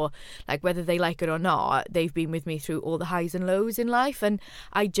this before, like whether they like it or not, they've been with me through all the highs and lows in life, and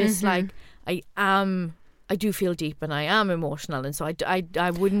I just like I do feel deep and I am emotional, and so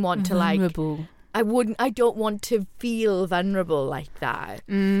I wouldn't want to vulnerable. I don't want to feel vulnerable like that.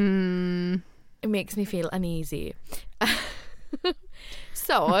 It makes me feel uneasy.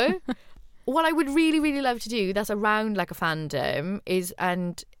 So what I would really, really love to do that's around like a fandom is,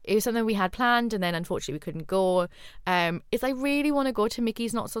 and it was something we had planned and then unfortunately we couldn't go, is I really want to go to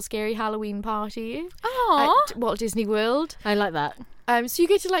Mickey's Not So Scary Halloween party at Walt Disney World. I like that. So you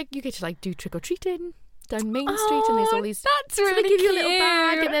get to like do trick-or-treating down Main Street, and there's all these, that's really so they give you a cute. little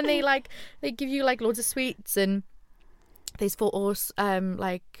bag, and then they give you like loads of sweets, and there's photos,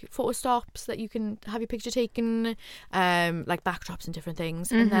 like photo stops that you can have your picture taken, like backdrops and different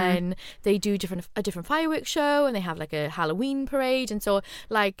things. And then they do a different fireworks show, and they have like a Halloween parade. And so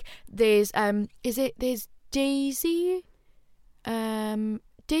like there's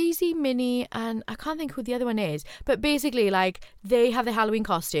Daisy, Minnie, and I can't think who the other one is, but basically like they have the Halloween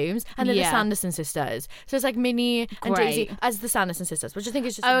costumes, and then the Sanderson sisters. So it's like Minnie and Daisy as the Sanderson sisters, which I think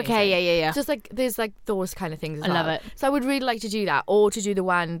is just amazing. Yeah. Just like there's like those kind of things as I well. love it. So I would really like to do that, or to do the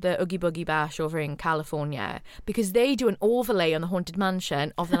Oogie Boogie Bash over in California, because they do an overlay on the Haunted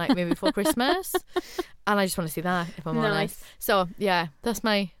Mansion of The Nightmare Before Christmas, and I just want to see that, if I'm honest. So yeah, that's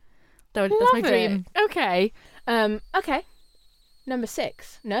my dream. Okay. Okay. Number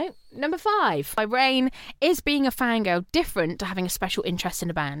 6. No. Number 5. By Rain, is being a fangirl different to having a special interest in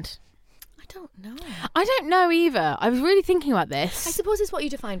a band? I don't know. I don't know either. I was really thinking about this. I suppose it's what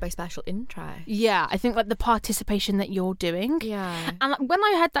you define by special interest. Yeah, I think like the participation that you're doing. Yeah. And like, when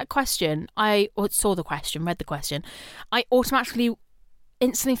I heard that question, read the question, I automatically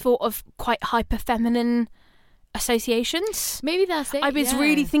instantly thought of quite hyper feminine associations. Maybe that's it. I was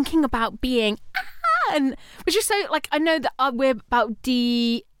really thinking about being and which is so like, I know that we're about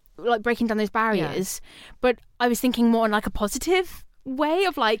breaking down those barriers, but I was thinking more in like a positive way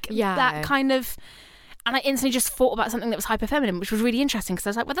of like that kind of, and I instantly just thought about something that was hyper feminine, which was really interesting, because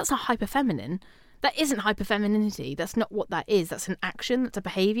I was like, well, that's not hyper feminine. That isn't hyper femininity. That's not what that is. That's an action. That's a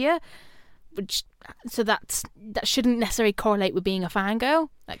behaviour. That shouldn't necessarily correlate with being a fangirl.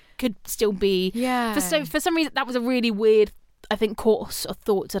 That could still be. Yeah. For some reason, that was a really weird, I think, course of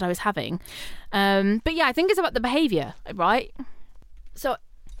thoughts that I was having. But yeah, I think it's about the behaviour, right? So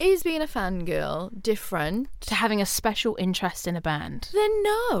is being a fangirl different to having a special interest in a band? Then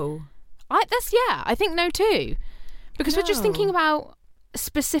no. I think no too. Because we're just No. thinking about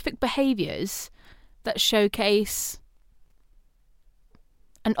specific behaviours that showcase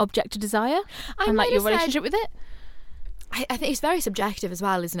an object of desire and like your relationship with it. I think it's very subjective as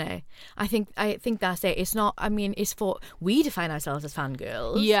well, isn't it? I think that's it. It's not. I mean, it's we define ourselves as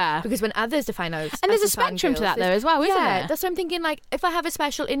fangirls. Yeah. Because when others define us, And there's as a spectrum to fangirls, that though as well, isn't yeah, there? that's what I'm thinking. Like, if I have a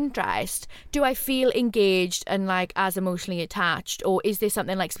special interest, do I feel engaged and like as emotionally attached, or is there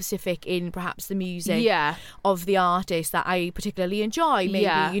something like specific in perhaps the music of the artist that I particularly enjoy? Maybe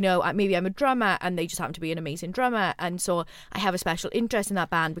maybe I'm a drummer and they just happen to be an amazing drummer, and so I have a special interest in that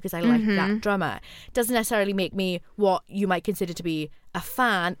band because I like that drummer. Doesn't necessarily make me what you might consider to be a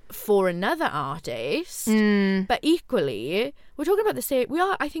fan for another artist, but equally we're talking about the same. We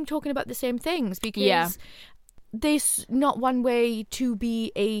are, I think, talking about the same things, because there's not one way to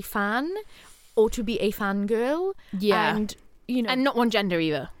be a fan or to be a fangirl. Yeah, and and not one gender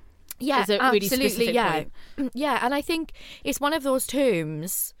either. Yeah, really absolutely. Yeah, point. Yeah, and I think it's one of those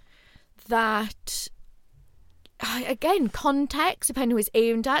terms that, again, context, depending who it's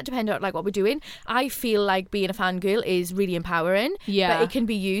aimed at, depending on like what we're doing. I feel like being a fangirl is really empowering. Yeah, but it can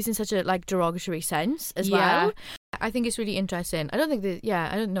be used in such a like derogatory sense as well. I think it's really interesting. I don't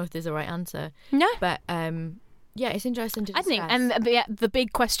know if there's a right answer. No, but it's interesting to discuss. I think, and the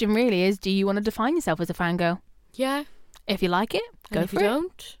big question really is: do you want to define yourself as a fangirl? Yeah. If you like it, go for it. If you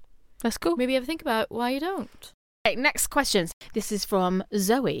don't, that's cool. Maybe ever think about why you don't. Okay, next question. This is from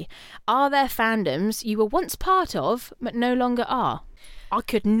Zoe. Are there fandoms you were once part of but no longer are? I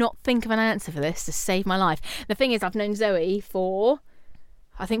could not think of an answer for this to save my life. The thing is, I've known Zoe for,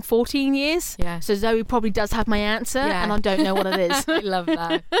 I think, 14 years. Yeah. So Zoe probably does have my answer, and I don't know what it is. I love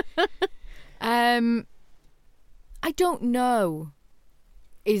that. I don't know.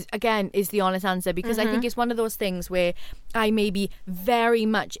 Is the honest answer, because I think it's one of those things where I may be very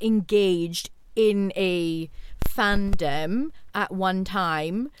much engaged in a fandom at one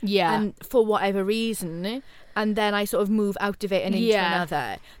time, and for whatever reason, and then I sort of move out of it and into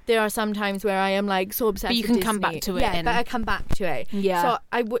another. There are some times where I am like so obsessed but you with can Disney. come back to it. But I come back to it. So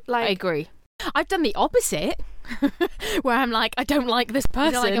I would like, I agree. I've done the opposite, where I'm like, I don't like this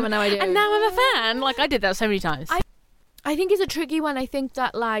person, like him, and now I do. and now I'm a fan. Like, I did that so many times. I think it's a tricky one. I think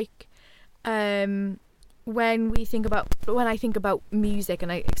that like, when I think about music,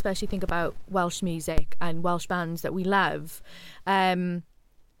 and I especially think about Welsh music and Welsh bands that we love,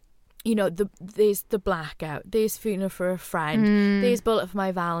 you know, there's the Blackout, there's Funeral for a Friend, there's Bullet for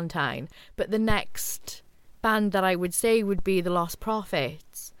My Valentine, but the next band that I would say would be the Lost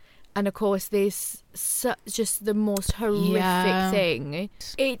Prophets. And of course, there's just the most horrific thing.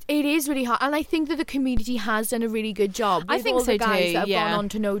 It is really hard, and I think that the community has done a really good job. I think all so the guys too. that have gone on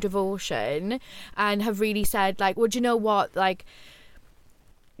to No Devotion and have really said, like, well, do you know what, like,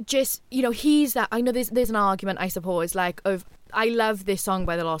 just, you know, he's that. I know there's an argument, I suppose, like, of I love this song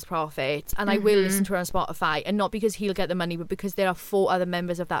by the Lost Prophets, and I will listen to it on Spotify, and not because he'll get the money, but because there are 4 other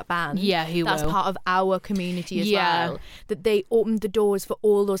members of that band. Yeah, who that's will. part of our community as well. That they opened the doors for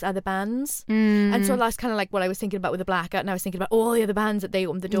all those other bands, and so that's kind of like what I was thinking about with the Blackout, and I was thinking about all the other bands that they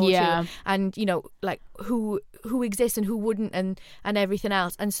opened the door to, and you know, like who exists and who wouldn't, and everything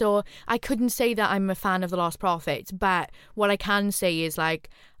else. And so I couldn't say that I'm a fan of the Lost Prophets, but what I can say is like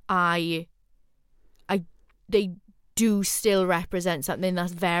they do still represent something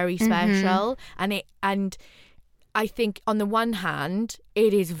that's very special, and I think on the one hand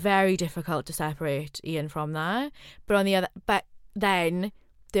it is very difficult to separate Ian from that, but then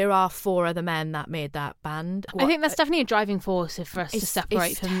there are 4 other men that made that band. I think that's definitely a driving force for us to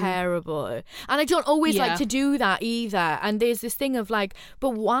separate it's them. terrible, and I don't always like to do that either. And there's this thing of like,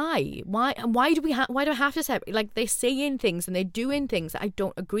 but why do I have to separate? Like, they're saying things and they're doing things that I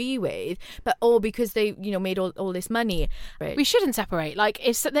don't agree with, but all because they, you know, made all this money. We shouldn't separate. Like,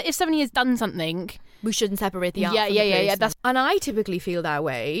 if somebody has done something, we shouldn't separate the art from the person. And I typically feel that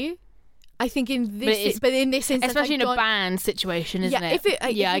way. I think in this instance, especially in a band situation, isn't it?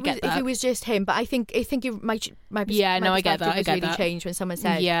 I get that. If it was just him, but I think it might be. I get that. Really changed when someone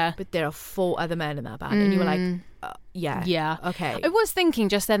said, but there are 4 other men in that band, and you were like, okay. I was thinking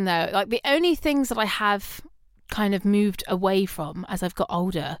just then though, like the only things that I have kind of moved away from as I've got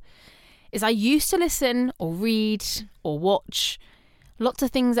older is I used to listen or read or watch lots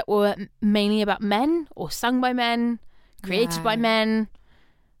of things that were mainly about men or sung by men, created by men.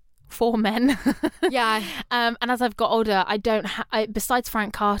 For men. And as I've got older, I don't besides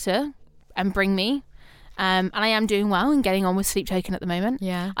Frank Carter and Bring Me, and I am doing well and getting on with Sleep Token at the moment.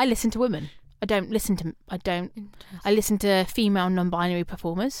 I listen to women. I listen to female non-binary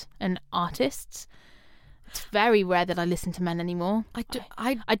performers and artists. It's very rare that I listen to men anymore.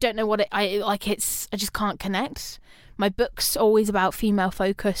 I don't know what I just can't connect. My book's always about female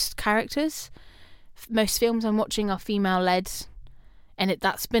focused characters. Most films I'm watching are female led. And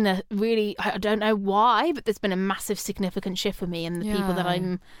that's been a really, I don't know why, but there's been a massive significant shift for me and the people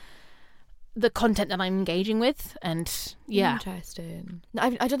that the content that I'm engaging with. And Interesting.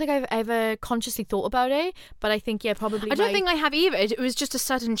 I don't think I've ever consciously thought about it, but I think, probably. I don't think I have either. It was just a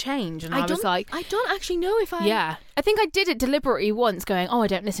sudden change. And I was like, I don't actually know if I. Yeah. I think I did it deliberately once, going, I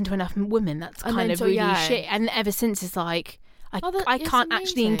don't listen to enough women. That's kind of really shit. And ever since, it's like, I can't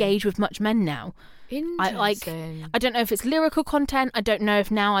actually engage with much men now. Interesting. I don't know if it's lyrical content. I don't know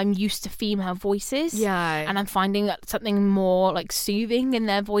if now I'm used to female voices. And I'm finding something more like soothing in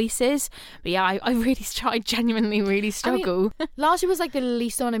their voices. But I genuinely really struggle. I mean, last year was like the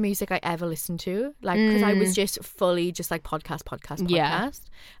least amount of music I ever listened to. Like, because I was just fully just like podcast.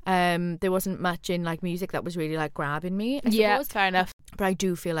 There wasn't much in like music that was really like grabbing me, I suppose. Fair enough. But I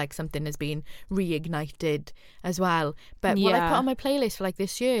do feel like something has been reignited as well. But what I put on my playlist for like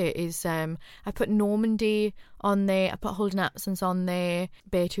this year is I put Normandy on there, I put Holden Absence on there,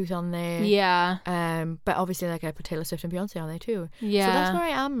 Beartooth on there. But obviously like I put Taylor Swift and Beyonce on there too. So that's where I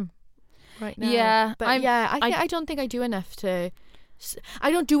am right now. But I don't think I do enough to.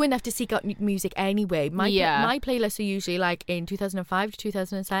 I don't do enough to seek out music anyway. My playlists are usually like in 2005 to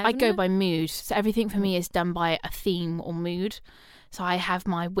 2007. I go by mood. So everything for me is done by a theme or mood. So I have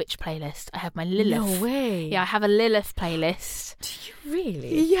my witch playlist. I have my Lilith. No way. Yeah, I have a Lilith playlist. Do you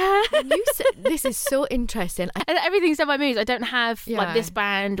really? Yeah. This is so interesting. And everything's done by moods. I don't have like this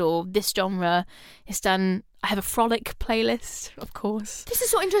band or this genre. It's done. I have a frolic playlist, of course. This is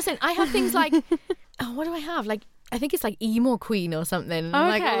so interesting. I have things like, what do I have? Like, I think it's like emo queen or something. Okay.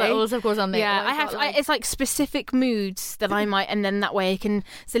 Like all that stuff goes on there. Yeah, I have. It's like specific moods that I might, and then that way I can.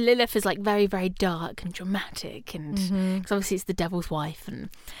 So Lilith is like very, very dark and dramatic, and because obviously it's the devil's wife and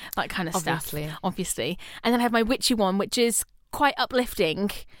that kind of stuff. Obviously, and then I have my witchy one, which is quite uplifting,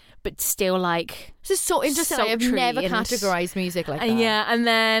 but still like. This is so interesting. I have never categorised music like that. Yeah, and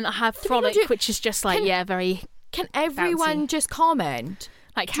then I have frolic, which is just like very. Can everyone bouncy. just comment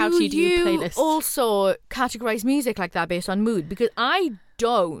Like, how do you do playlists? Also categorize music like that based on mood? Because I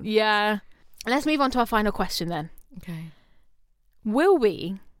don't. Yeah. Let's move on to our final question then. Okay. Will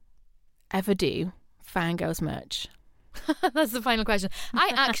we ever do Fangirls merch? That's the final question.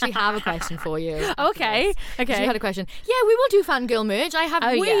 I actually have a question for you. Okay. You had a question. Yeah, we will do fangirl merch. I have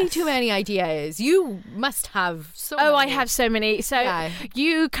way too many ideas. You must have so many. I have so many. So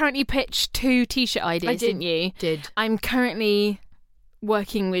you currently pitched 2 t-shirt ideas, didn't you? Did. I'm currently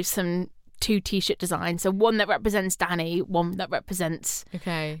working with some 2 t-shirt designs. So one that represents Danny, one that represents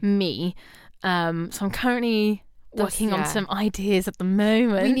me. So I'm currently working on some ideas at the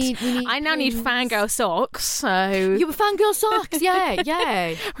moment. I now need fangirl socks. So you were fangirl socks,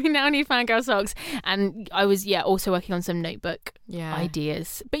 yeah. We now need fangirl socks, and I was also working on some notebook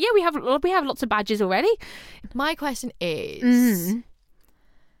ideas. But yeah, we have lots of badges already. My question is,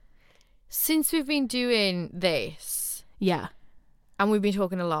 since we've been doing this, and we've been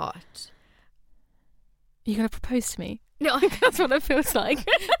talking a lot, you're gonna propose to me? No, that's what it feels like.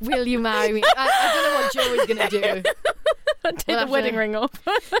 Will you marry me? I don't know what Joey's going to do. Take the wedding ring off.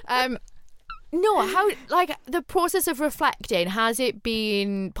 No, how, like, the process of reflecting, has it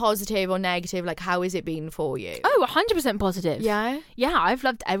been positive or negative? Like, how has it been for you? Oh, 100% positive. Yeah? Yeah, I've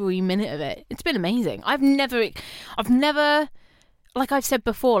loved every minute of it. It's been amazing. I've never, like I've said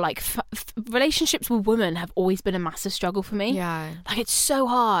before, like relationships with women have always been a massive struggle for me. Yeah. Like, it's so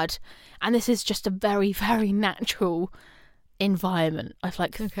hard. And this is just a very, very natural environment. I feel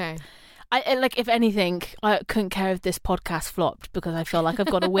like, I like, if anything, I couldn't care if this podcast flopped, because I feel like I've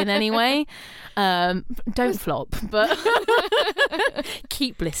got to win anyway. Don't flop, but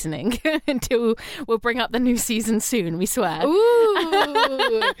keep listening until we'll bring up the new season soon, we swear.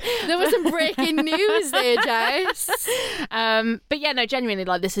 Ooh, there was some breaking news there, Jess. But yeah, no, genuinely,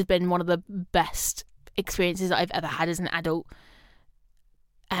 like, this has been one of the best experiences that I've ever had as an adult.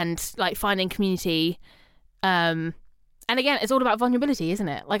 And like finding community, and again, it's all about vulnerability, isn't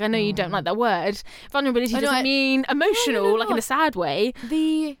it? Like, I know you don't like that word. Vulnerability doesn't mean emotional, like in a sad way.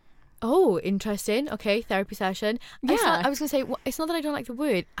 Interesting. Okay, therapy session. I was going to say, it's not that I don't like the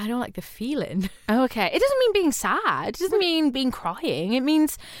word. I don't like the feeling. Oh, okay. It doesn't mean being sad. It doesn't mean being crying. It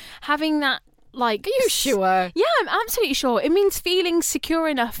means having that, like... Are you sure? Yeah, I'm absolutely sure. It means feeling secure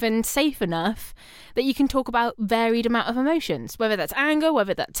enough and safe enough that you can talk about varied amount of emotions, whether that's anger,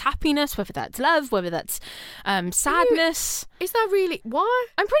 whether that's happiness, whether that's love, whether that's sadness. Is that really what?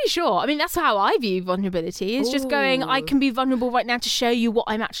 I'm pretty sure. I mean, that's how I view vulnerability. It's just going, I can be vulnerable right now to show you what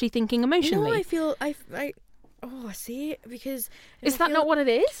I'm actually thinking emotionally. No, I feel see, because is that not what it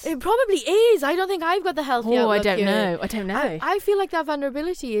is? It probably is. I don't think I've got the healthy outlook. I don't know. I feel like that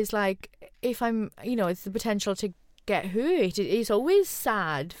vulnerability is like, if I'm, it's the potential to get hurt. It's always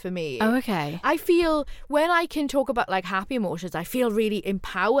sad for me. Oh, okay. I feel when I can talk about like happy emotions, I feel really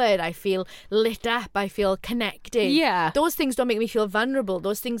empowered. I feel lit up. I feel connected. Yeah. Those things don't make me feel vulnerable.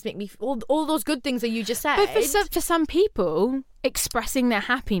 Those things make me all those good things that you just said. But for some people, expressing their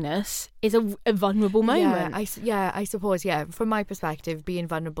happiness is a vulnerable moment. I suppose. Yeah, from my perspective, being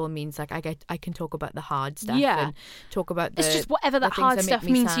vulnerable means like I can talk about the hard stuff. Yeah, and talk about it's just whatever that hard stuff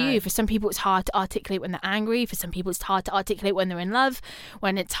means to you. For some people, it's hard to articulate when they're angry. For some people, it's hard to articulate when they're in love.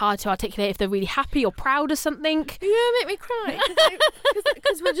 When it's hard to articulate if they're really happy or proud of something. Yeah, make me cry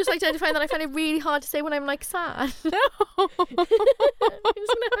because we're just identifying that I find it really hard to say when I'm like sad. I'm just gonna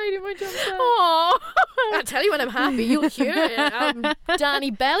hide in my jump. I'll tell you when I'm happy. You'll hear it. I'm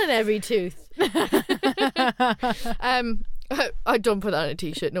Danny Bell in every tooth. I don't put that on a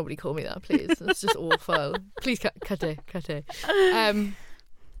t-shirt. Nobody call me that, please. It's just awful. Please cut it.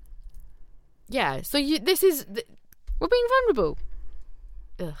 Yeah. So this is we're being vulnerable.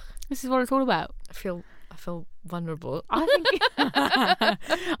 Ugh. This is what it's all about. I feel vulnerable. I think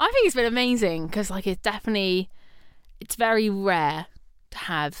it's been amazing because like it's very rare to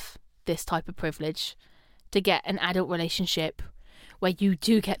have this type of privilege, to get an adult relationship where you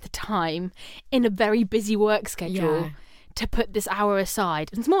do get the time in a very busy work schedule to put this hour aside.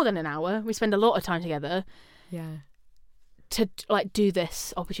 And it's more than an hour. We spend a lot of time together. Yeah. To like do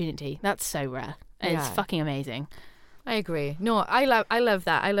this opportunity. That's so rare. It's fucking amazing. I agree. No, I love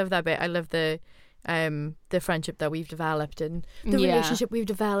that. I love that bit. I love the friendship that we've developed and the relationship we've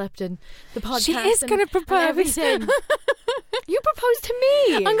developed and the podcast. She is going to propose. Everything. You proposed to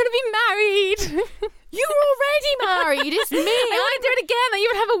me. I'm going to be married. You're already married. It's me. I want to do it again. I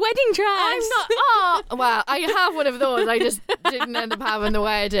even have a wedding dress. I'm not. Oh, well, I have one of those. I just didn't end up having the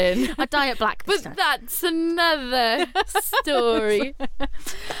wedding. I dye it black. But that's another story.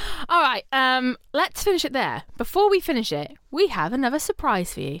 All right. Let's finish it there. Before we finish it, we have another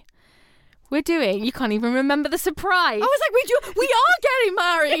surprise for you. we're doing. You can't even remember the surprise. I was like, we are getting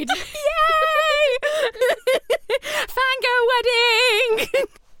married. Yay! Fangirl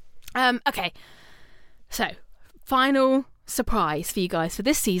wedding. Okay. So, final surprise for you guys for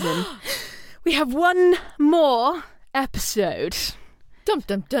this season. We have one more episode. Dum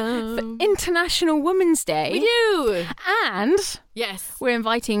dum dum. For International Women's Day. We do. And yes, we're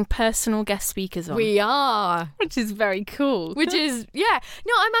inviting personal guest speakers on. We are. Which is very cool. Which is, yeah.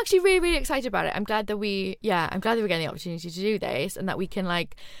 No, I'm actually really, really excited about it. I'm glad that we're getting the opportunity to do this and that we can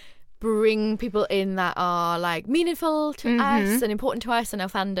like bring people in that are like meaningful to us and important to us and our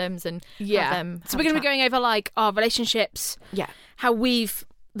fandoms and have them. So we're going to be going over like our relationships. Yeah. How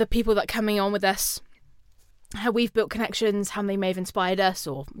the people that are coming on with us, how we've built connections, how they may have inspired us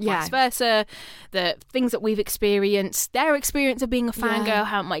or vice versa, the things that we've experienced, their experience of being a fangirl,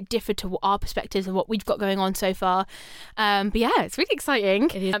 how it might differ to our perspectives of what we've got going on so far. But yeah, it's really exciting.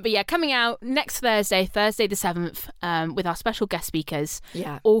 It is. But yeah, coming out next Thursday the 7th, with our special guest speakers,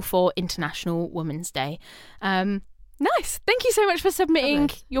 all for International Women's Day. Nice. Thank you so much for submitting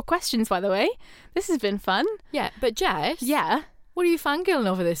your questions, by the way. This has been fun. Yeah, but Jess. Yeah. What are you fangirling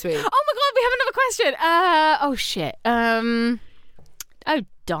over this week? Oh my god, we have another question. Oh shit. Oh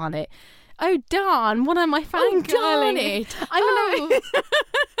darn it. Oh darn. What am I fangirling? Oh darn it.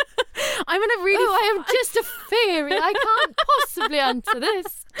 I'm in a really. I am just a fairy. I can't possibly answer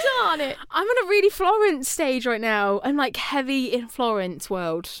this. Darn it. I'm in a really Florence stage right now. I'm like heavy in Florence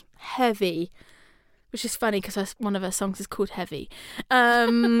world. Heavy. Which is funny because one of her songs is called Heavy.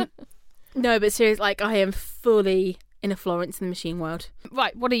 No, but seriously, like I am fully in a Florence and the Machine world.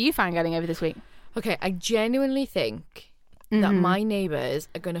 Right, what are you fangirling over this week? Okay, I genuinely think that my neighbours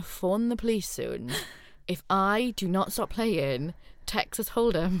are going to phone the police soon if I do not stop playing Texas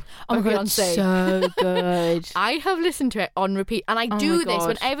Hold'em. Oh my god, Beyonce. so good. I have listened to it on repeat, and I do this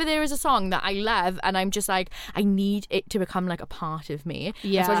whenever there is a song that I love, and I'm just like, I need it to become like a part of me.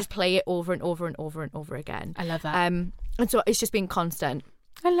 Yeah. And so I just play it over and over and over and over again. I love that. And so it's just been constant.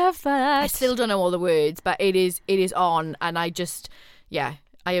 I love that. I still don't know all the words, but it is on, and I just,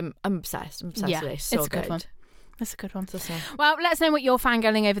 I'm obsessed. I'm obsessed with it. So it's a good one. That's a good one. So. Well, let us know what you're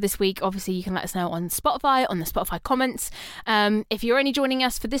fangirling over this week. Obviously, you can let us know on Spotify, on the Spotify comments. If you're only joining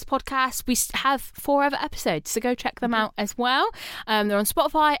us for this podcast, we have 4 other episodes, so go check them out as well. They're on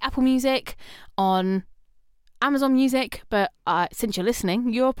Spotify, Apple Music, on Amazon Music, but since you're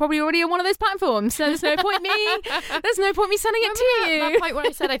listening, you're probably already on one of those platforms, so there's no point me sending it to you. That point when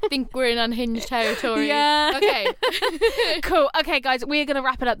I said I think we're in unhinged territory. Yeah. Okay. Cool. Okay, guys, we're going to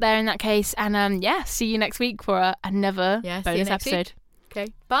wrap it up there in that case, and see you next week for another bonus episode. Okay.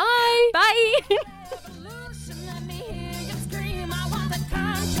 Bye. Bye. Let me hear you scream. I want a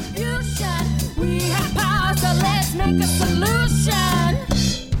contribution. We have power, so let's make a solution.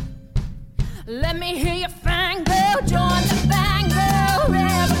 Let me hear you.